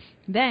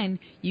 then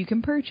you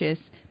can purchase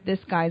this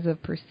Guise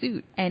of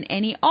Pursuit. And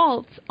any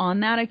alts on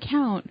that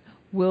account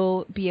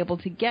will be able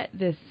to get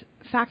this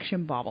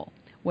faction bauble.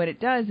 What it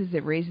does is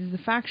it raises the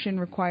faction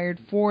required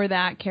for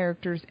that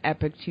character's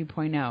Epic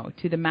 2.0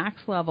 to the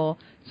max level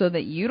so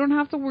that you don't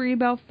have to worry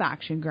about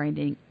faction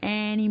grinding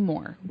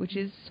anymore, which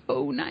is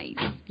so nice.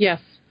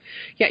 Yes.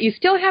 Yeah, you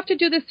still have to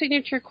do the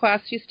signature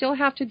quests. You still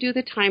have to do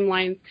the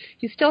timelines.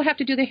 You still have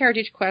to do the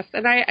heritage quests.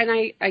 And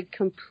I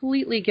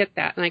completely get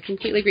that, and I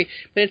completely agree.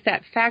 But it's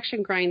that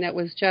faction grind that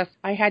was just,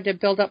 I had to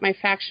build up my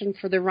faction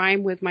for the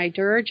Rime with my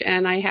Dirge,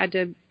 and I had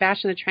to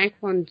Bastion the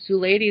Tranquil and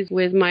Zuladies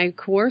with my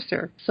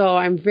Coercer. So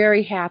I'm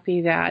very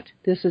happy that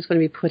this is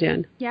going to be put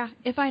in. Yeah,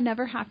 if I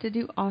never have to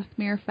do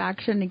Othmere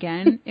faction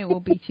again, it will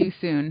be too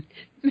soon.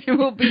 It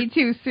will be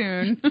too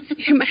soon.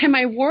 And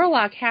my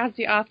Warlock has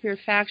the Othmere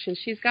faction.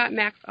 She's got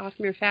max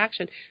Othmere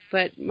faction,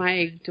 but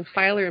my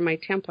Defiler and my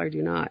Templar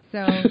do not.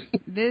 So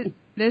this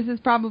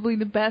is probably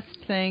the best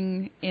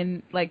thing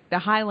in, like, the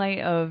highlight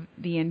of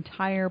the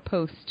entire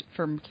post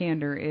from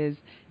Candor is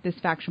this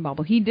faction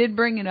bauble. He did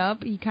bring it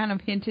up. He kind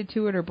of hinted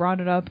to it or brought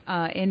it up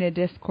in a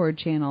Discord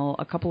channel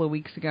a couple of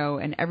weeks ago,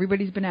 and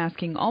everybody's been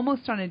asking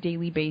almost on a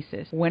daily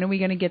basis, when are we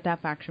going to get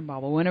that faction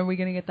bauble? When are we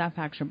going to get that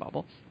faction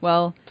bauble?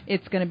 Well,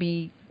 it's going to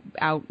be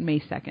out May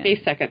 2nd.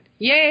 May 2nd.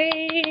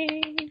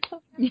 Yay!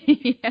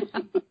 Yeah.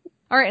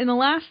 All right, and the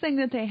last thing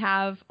that they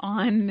have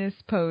on this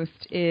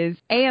post is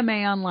AMA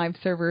on live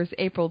servers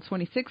April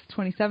 26th,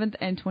 27th,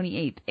 and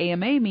 28th.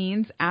 AMA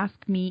means Ask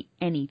Me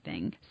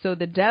Anything. So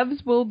the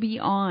devs will be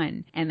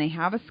on, and they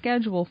have a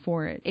schedule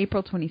for it.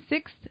 April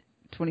 26th,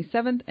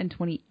 27th, and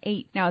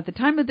 28th. Now, at the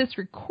time of this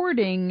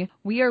recording,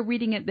 we are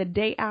reading it the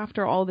day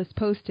after all this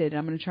posted.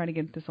 I'm going to try to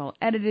get this all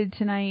edited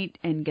tonight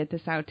and get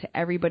this out to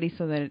everybody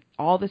so that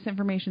all this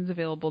information is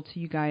available to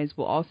you guys.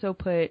 We'll also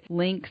put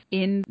links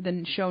in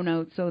the show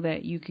notes so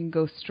that you can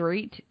go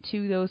straight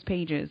to those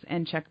pages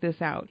and check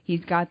this out.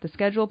 He's got the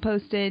schedule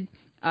posted.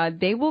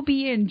 They will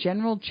be in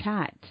general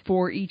chat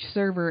for each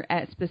server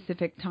at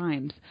specific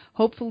times.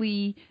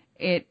 Hopefully,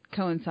 it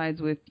coincides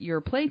with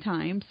your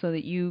playtime so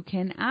that you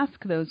can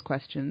ask those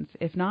questions.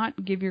 If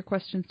not, give your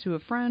questions to a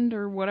friend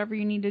or whatever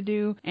you need to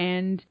do.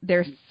 And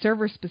they're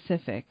server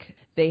specific.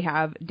 They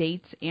have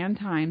dates and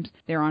times.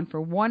 They're on for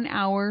 1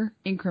 hour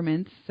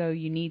increments, so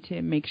you need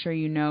to make sure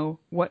you know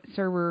what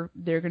server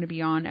they're going to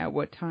be on at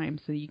what time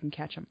so you can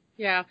catch them.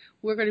 Yeah,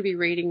 we're going to be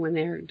raiding when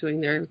they're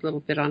doing their little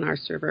bit on our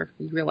server.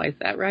 You realize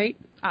that, right?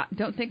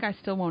 Don't think I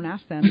still won't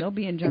ask them. They'll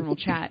be in general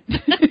chat.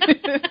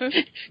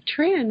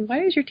 Trin,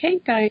 why is your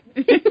tank dying?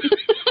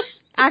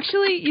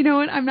 Actually, you know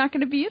what? I'm not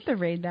going to be at the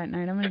raid that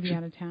night. I'm going to be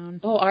out of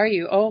town. Oh, are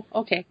you? Oh,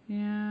 okay.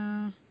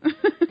 Yeah.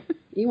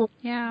 You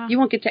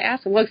won't get to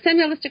ask them. Well, send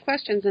me a list of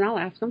questions and I'll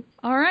ask them.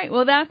 All right.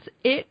 Well, that's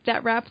it.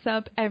 That wraps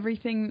up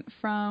everything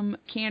from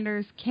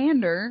Candor's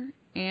Candor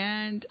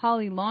and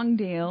Holly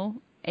Longdale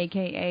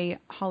aka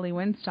Holly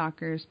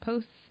Windstalker's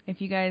posts. If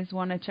you guys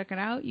want to check it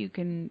out, you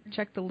can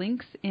check the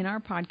links in our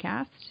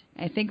podcast.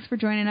 And thanks for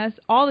joining us.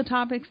 All the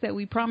topics that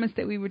we promised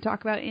that we would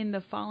talk about in the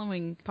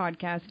following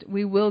podcast,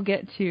 we will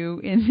get to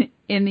in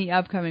the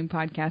upcoming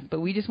podcast.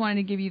 But we just wanted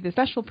to give you the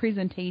special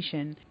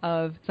presentation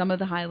of some of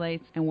the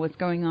highlights and what's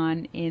going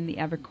on in the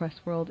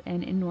EverQuest world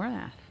and in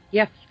Norrath.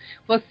 Yes.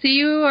 We'll see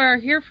you or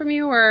hear from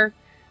you or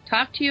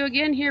talk to you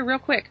again here real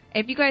quick.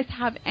 If you guys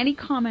have any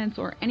comments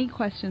or any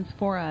questions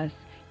for us,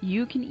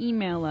 you can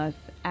email us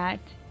at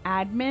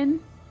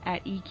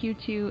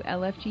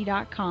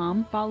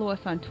admin@eq2lfg.com. Follow us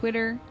on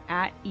Twitter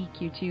at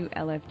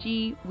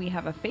EQ2LFG. We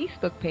have a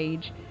Facebook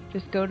page.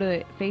 Just go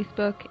to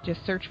Facebook,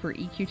 just search for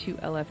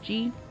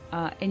EQ2LFG.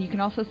 And you can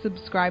also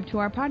subscribe to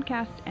our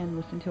podcast and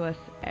listen to us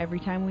every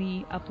time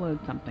we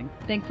upload something.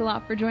 Thanks a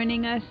lot for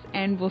joining us,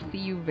 and we'll see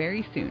you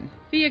very soon.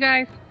 See you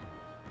guys.